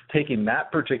 Taking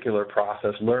that particular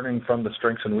process, learning from the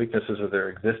strengths and weaknesses of their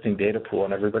existing data pool,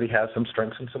 and everybody has some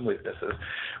strengths and some weaknesses,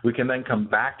 we can then come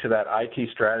back to that IT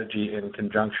strategy in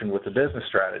conjunction with the business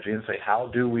strategy and say, how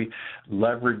do we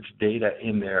leverage data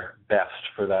in there best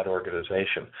for that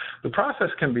organization? The process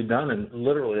can be done in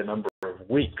literally a number of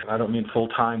weeks. I don't mean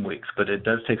full-time weeks, but it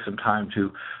does take some time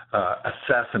to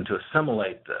assess and to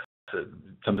assimilate this.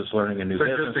 Somebody's learning a new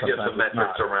business. Just to get some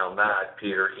metrics around that,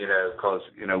 Peter, because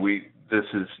this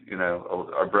is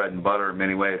our bread and butter in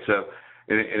many ways. So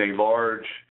in a large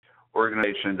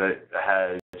organization that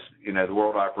has the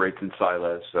world operates in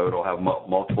silos, so it'll have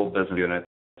multiple business units,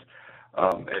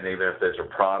 and even if those are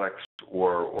products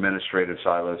or administrative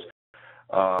silos.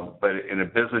 But in a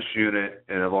business unit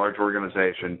in a large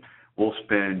organization, we'll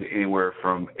spend anywhere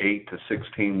from 8 to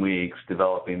 16 weeks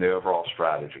developing the overall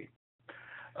strategy.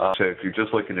 So if you're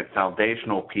just looking at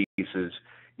foundational pieces,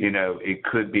 it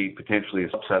could be potentially a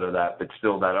subset of that, but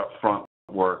still that upfront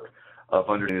work of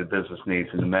understanding the business needs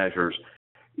and the measures,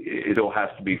 it still has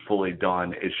to be fully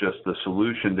done. It's just the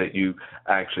solution that you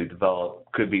actually develop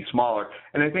could be smaller.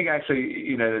 And I think actually,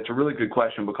 it's a really good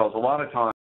question, because a lot of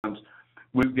times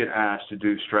we get asked to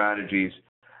do strategies.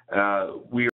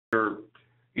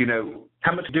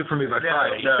 How much to do for me by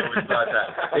Friday? No, it's not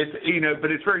that. It's,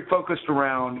 but it's very focused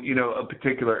around, a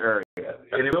particular area.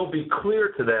 And it will be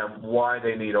clear to them why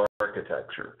they need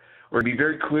architecture, or it'll be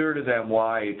very clear to them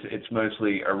why it's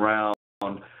mostly around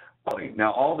quality.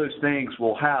 Now, all those things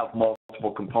will have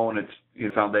multiple components,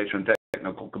 foundation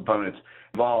technical components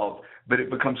involved, but it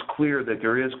becomes clear that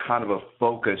there is kind of a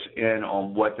focus in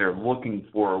on what they're looking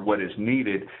for, what is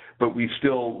needed, but we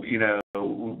still,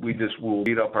 we just will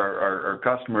beat up our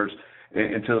customers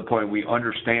and to the point we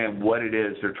understand what it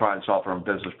is they're trying to solve from a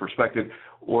business perspective,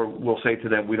 or we'll say to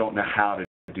them, we don't know how to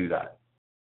do that.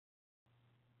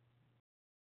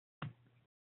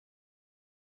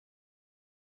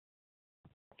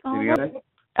 We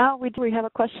have a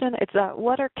question. It's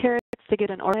what are carrots to get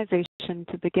an organization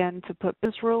to begin to put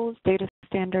business rules, data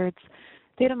standards,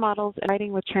 data models, and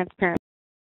writing with transparency?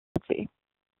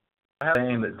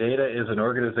 Saying that data is an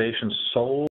organization's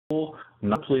sole,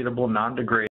 non-depletable,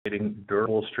 non-degrading,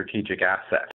 durable strategic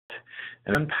asset.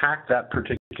 And unpack that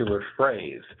particular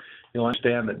phrase, you'll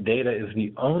understand that data is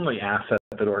the only asset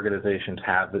that organizations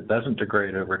have that doesn't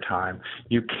degrade over time.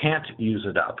 You can't use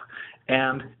it up.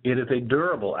 And it is a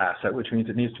durable asset, which means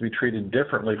it needs to be treated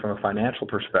differently from a financial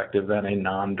perspective than a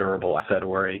non-durable asset,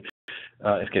 or in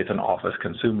this case, an office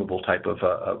consumable type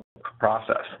of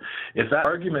process. If that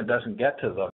argument doesn't get to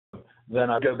them, then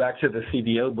I go back to the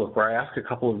CDO book, where I ask a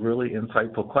couple of really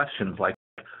insightful questions, like,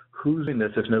 who's doing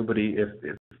this? If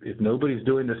nobody's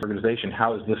doing this organization,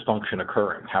 how is this function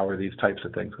occurring? How are these types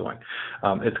of things going?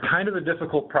 It's kind of a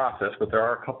difficult process, but there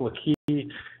are a couple of key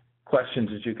questions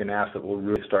that you can ask that will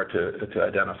really start to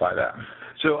identify that.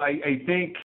 So I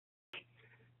think,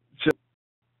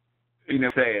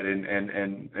 say it,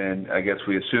 and I guess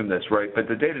we assume this, right? But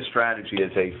the data strategy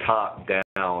is a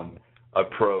top-down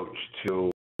approach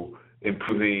to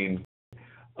improving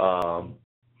or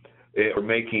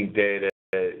making data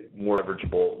more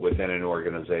leverageable within an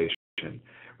organization,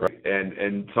 right?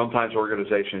 And sometimes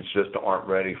organizations just aren't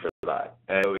ready for that.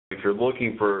 And if you're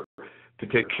looking to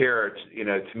take carrots,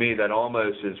 to me that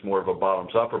almost is more of a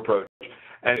bottoms-up approach.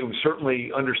 And we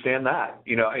certainly understand that,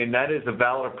 and that is a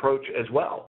valid approach as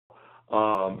well.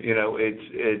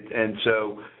 And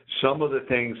so some of the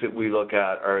things that we look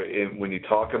at are when you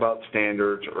talk about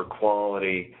standards or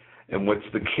quality, and what's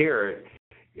the carrot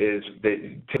is that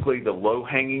typically the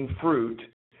low-hanging fruit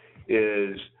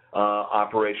is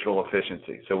operational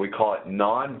efficiency. So we call it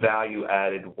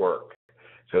non-value-added work.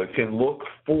 So it can look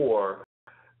for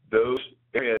those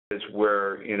areas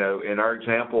where, in our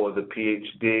example of the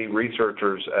PhD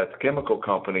researchers at the chemical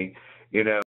company,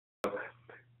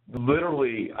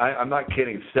 literally, I'm not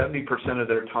kidding, 70% of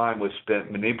their time was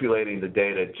spent manipulating the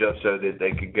data just so that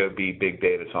they could go be big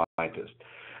data scientists.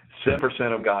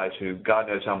 7% of guys who, God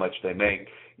knows how much they make,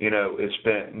 is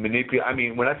spent manipulating. I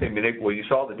mean, when I say manipulate, well, you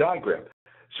saw the diagram.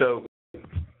 So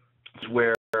it's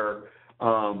where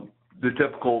the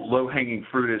typical low-hanging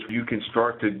fruit is you can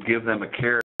start to give them a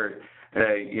carrot and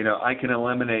say, I can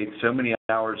eliminate so many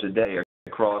hours a day, or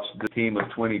across the team of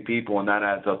 20 people and that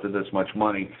adds up to this much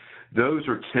money. Those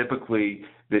are typically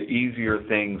the easier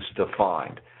things to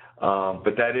find.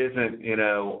 But that isn't,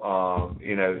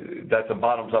 that's a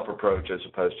bottoms-up approach as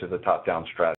opposed to the top-down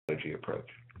strategy approach.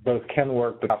 Both can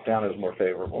work, but top-down is more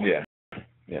favorable. Yeah,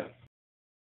 yeah.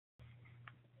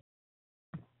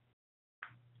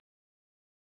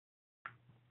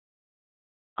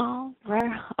 All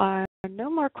right. No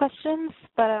more questions,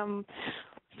 but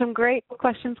some great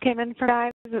questions came in from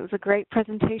guys. It was a great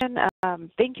presentation.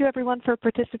 Thank you, everyone, for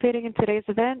participating in today's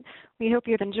event. We hope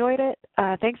you've enjoyed it.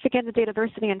 Thanks again to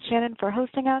Dataversity and Shannon for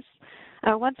hosting us.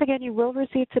 Once again, you will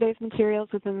receive today's materials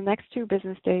within the next 2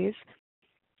 business days.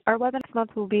 Our webinar next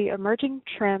month will be Emerging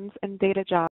Trends in Data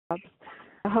Jobs.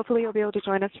 Hopefully, you'll be able to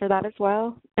join us for that as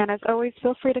well. And as always,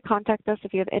 feel free to contact us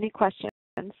if you have any questions.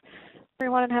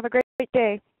 Everyone, and have a great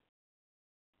day.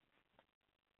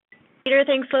 Peter,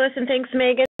 thanks, Lois, and thanks,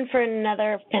 Megan, for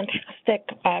another fantastic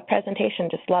presentation.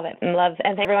 Just love it and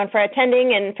thank everyone for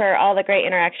attending and for all the great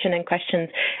interaction and questions.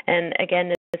 And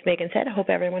again, as Megan said, I hope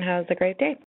everyone has a great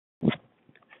day.